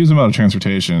 Choose a mode of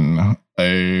transportation.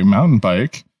 A mountain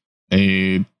bike.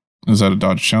 Is that a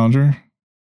Dodge Challenger?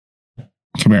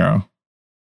 Camaro.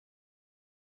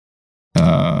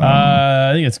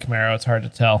 I think it's Camaro. It's hard to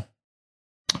tell.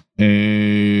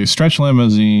 A stretch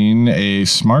limousine, a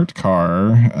smart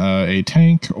car, a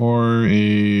tank, or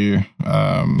a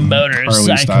motorcycle.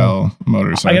 Harley-style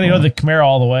motorcycle. I gotta go the Camaro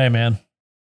all the way, man.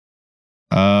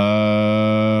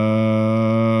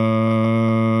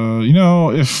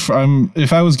 If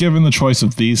I was given the choice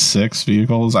of these 6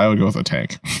 vehicles, I would go with a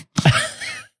tank.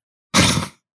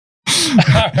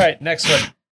 All right, next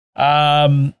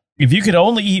one. If you could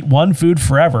only eat one food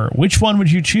forever, which one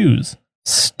would you choose?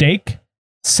 Steak,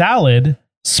 salad,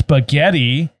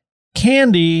 spaghetti,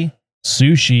 candy,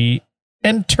 sushi,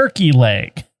 and turkey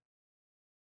leg.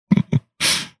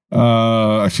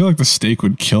 I feel like the steak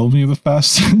would kill me the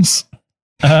fastest.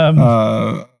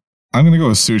 I'm going to go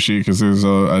with sushi because there's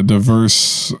a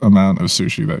diverse amount of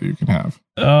sushi that you can have.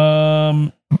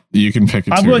 You can pick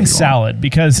it. I'm going salad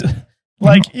because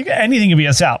anything can be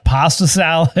a salad. Pasta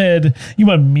salad. You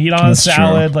want meat on a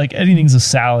salad. True. Like anything's a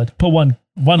salad. Put one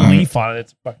leaf on it.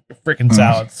 It's a freaking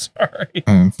salad. Sorry. I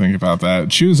didn't think about that.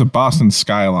 Choose a Boston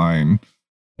skyline.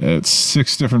 It's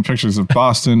 6 different pictures of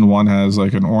Boston. One has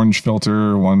like an orange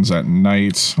filter. One's at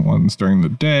night. One's during the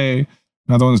day.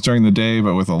 Another one's during the day,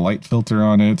 but with a light filter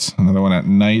on it. Another one at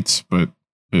night, but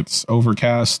it's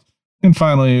overcast. And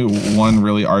finally, one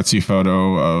really artsy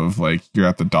photo of like you're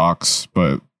at the docks,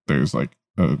 but there's like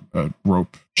a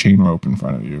chain rope in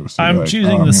front of you. So I'm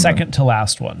choosing the second to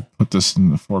last one. Put this in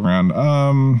the foreground.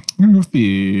 I'm going to go with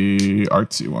the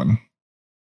artsy one.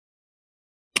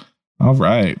 All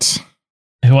right.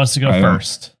 Who wants to go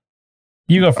first?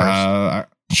 You go first.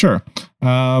 Sure.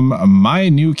 My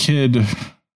new kid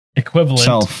equivalent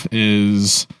self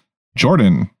is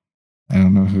Jordan. I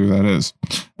don't know who that is.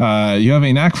 You have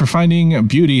a knack for finding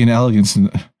beauty and elegance.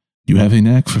 You have a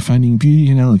knack for finding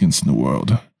beauty and elegance in the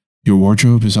world. Your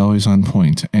wardrobe is always on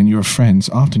point, and your friends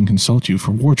often consult you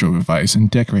for wardrobe advice and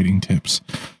decorating tips.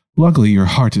 Luckily, your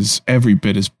heart is every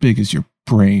bit as big as your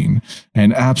brain,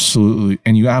 and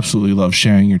you absolutely love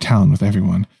sharing your talent with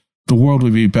everyone. The world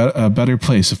would be a better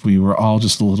place if we were all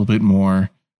just a little bit more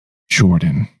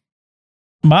Jordan.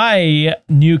 My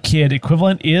new kid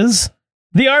equivalent is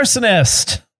the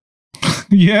arsonist.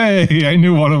 Yay, I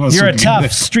knew one of us You're a would tough,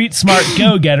 get it. street smart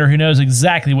go-getter who knows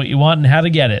exactly what you want and how to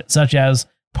get it, such as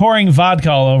pouring vodka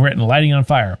all over it and lighting it on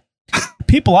fire.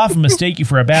 People often mistake you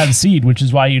for a bad seed, which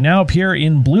is why you now appear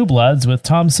in Blue Bloods with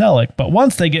Tom Selleck. But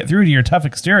once they get through your tough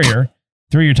exterior,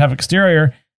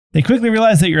 they quickly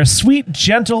realize that you're sweet,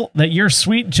 gentle,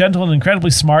 and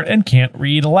incredibly smart and can't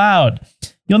read aloud.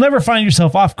 You'll never find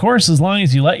yourself off course as long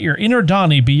as you let your inner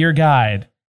Donnie be your guide.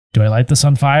 Do I light this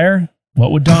on fire?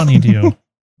 What would Donnie do?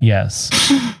 Yes.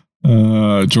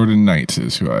 Jordan Knight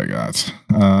is who I got.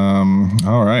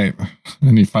 All right.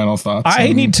 Any final thoughts?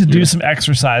 I need to do some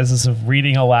exercises of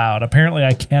reading aloud. Apparently,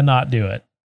 I cannot do it.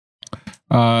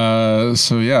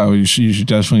 So yeah, you should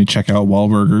definitely check out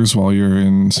Wahlburgers while you're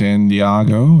in San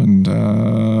Diego, and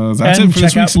that's it for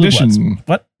this week's edition.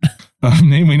 What?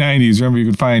 Namely 90s. Remember, you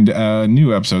can find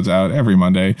new episodes out every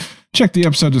Monday. Check the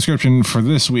episode description for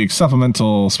this week's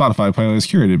supplemental Spotify playlist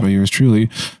curated by yours truly.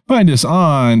 Find us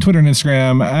on Twitter and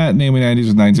Instagram at Namely90s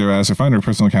with 90s, or find our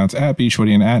personal accounts at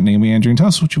Beachwoody and at Namely Andrew, and tell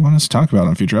us what you want us to talk about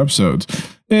on future episodes.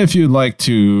 If you'd like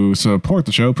to support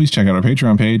the show, please check out our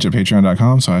Patreon page at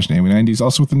patreon.com/Namely90s,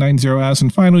 also with the 90s.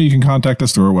 And finally, you can contact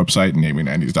us through our website,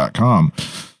 Namely90s.com.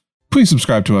 Please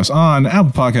subscribe to us on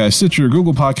Apple Podcasts, Stitcher,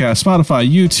 Google Podcasts, Spotify,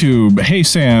 YouTube, Hey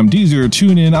Sam, Deezer,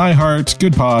 TuneIn, iHeart,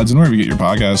 Good Pods, and wherever you get your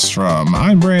podcasts from.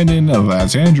 I'm Brandon,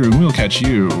 that's Andrew, and we'll catch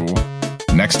you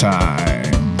next time.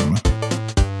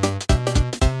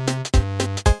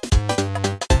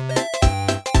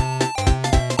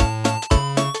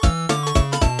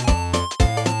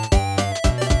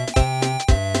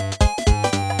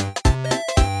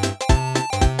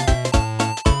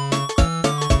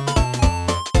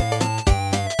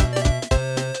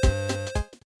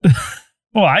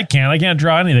 Well, I can't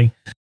draw anything.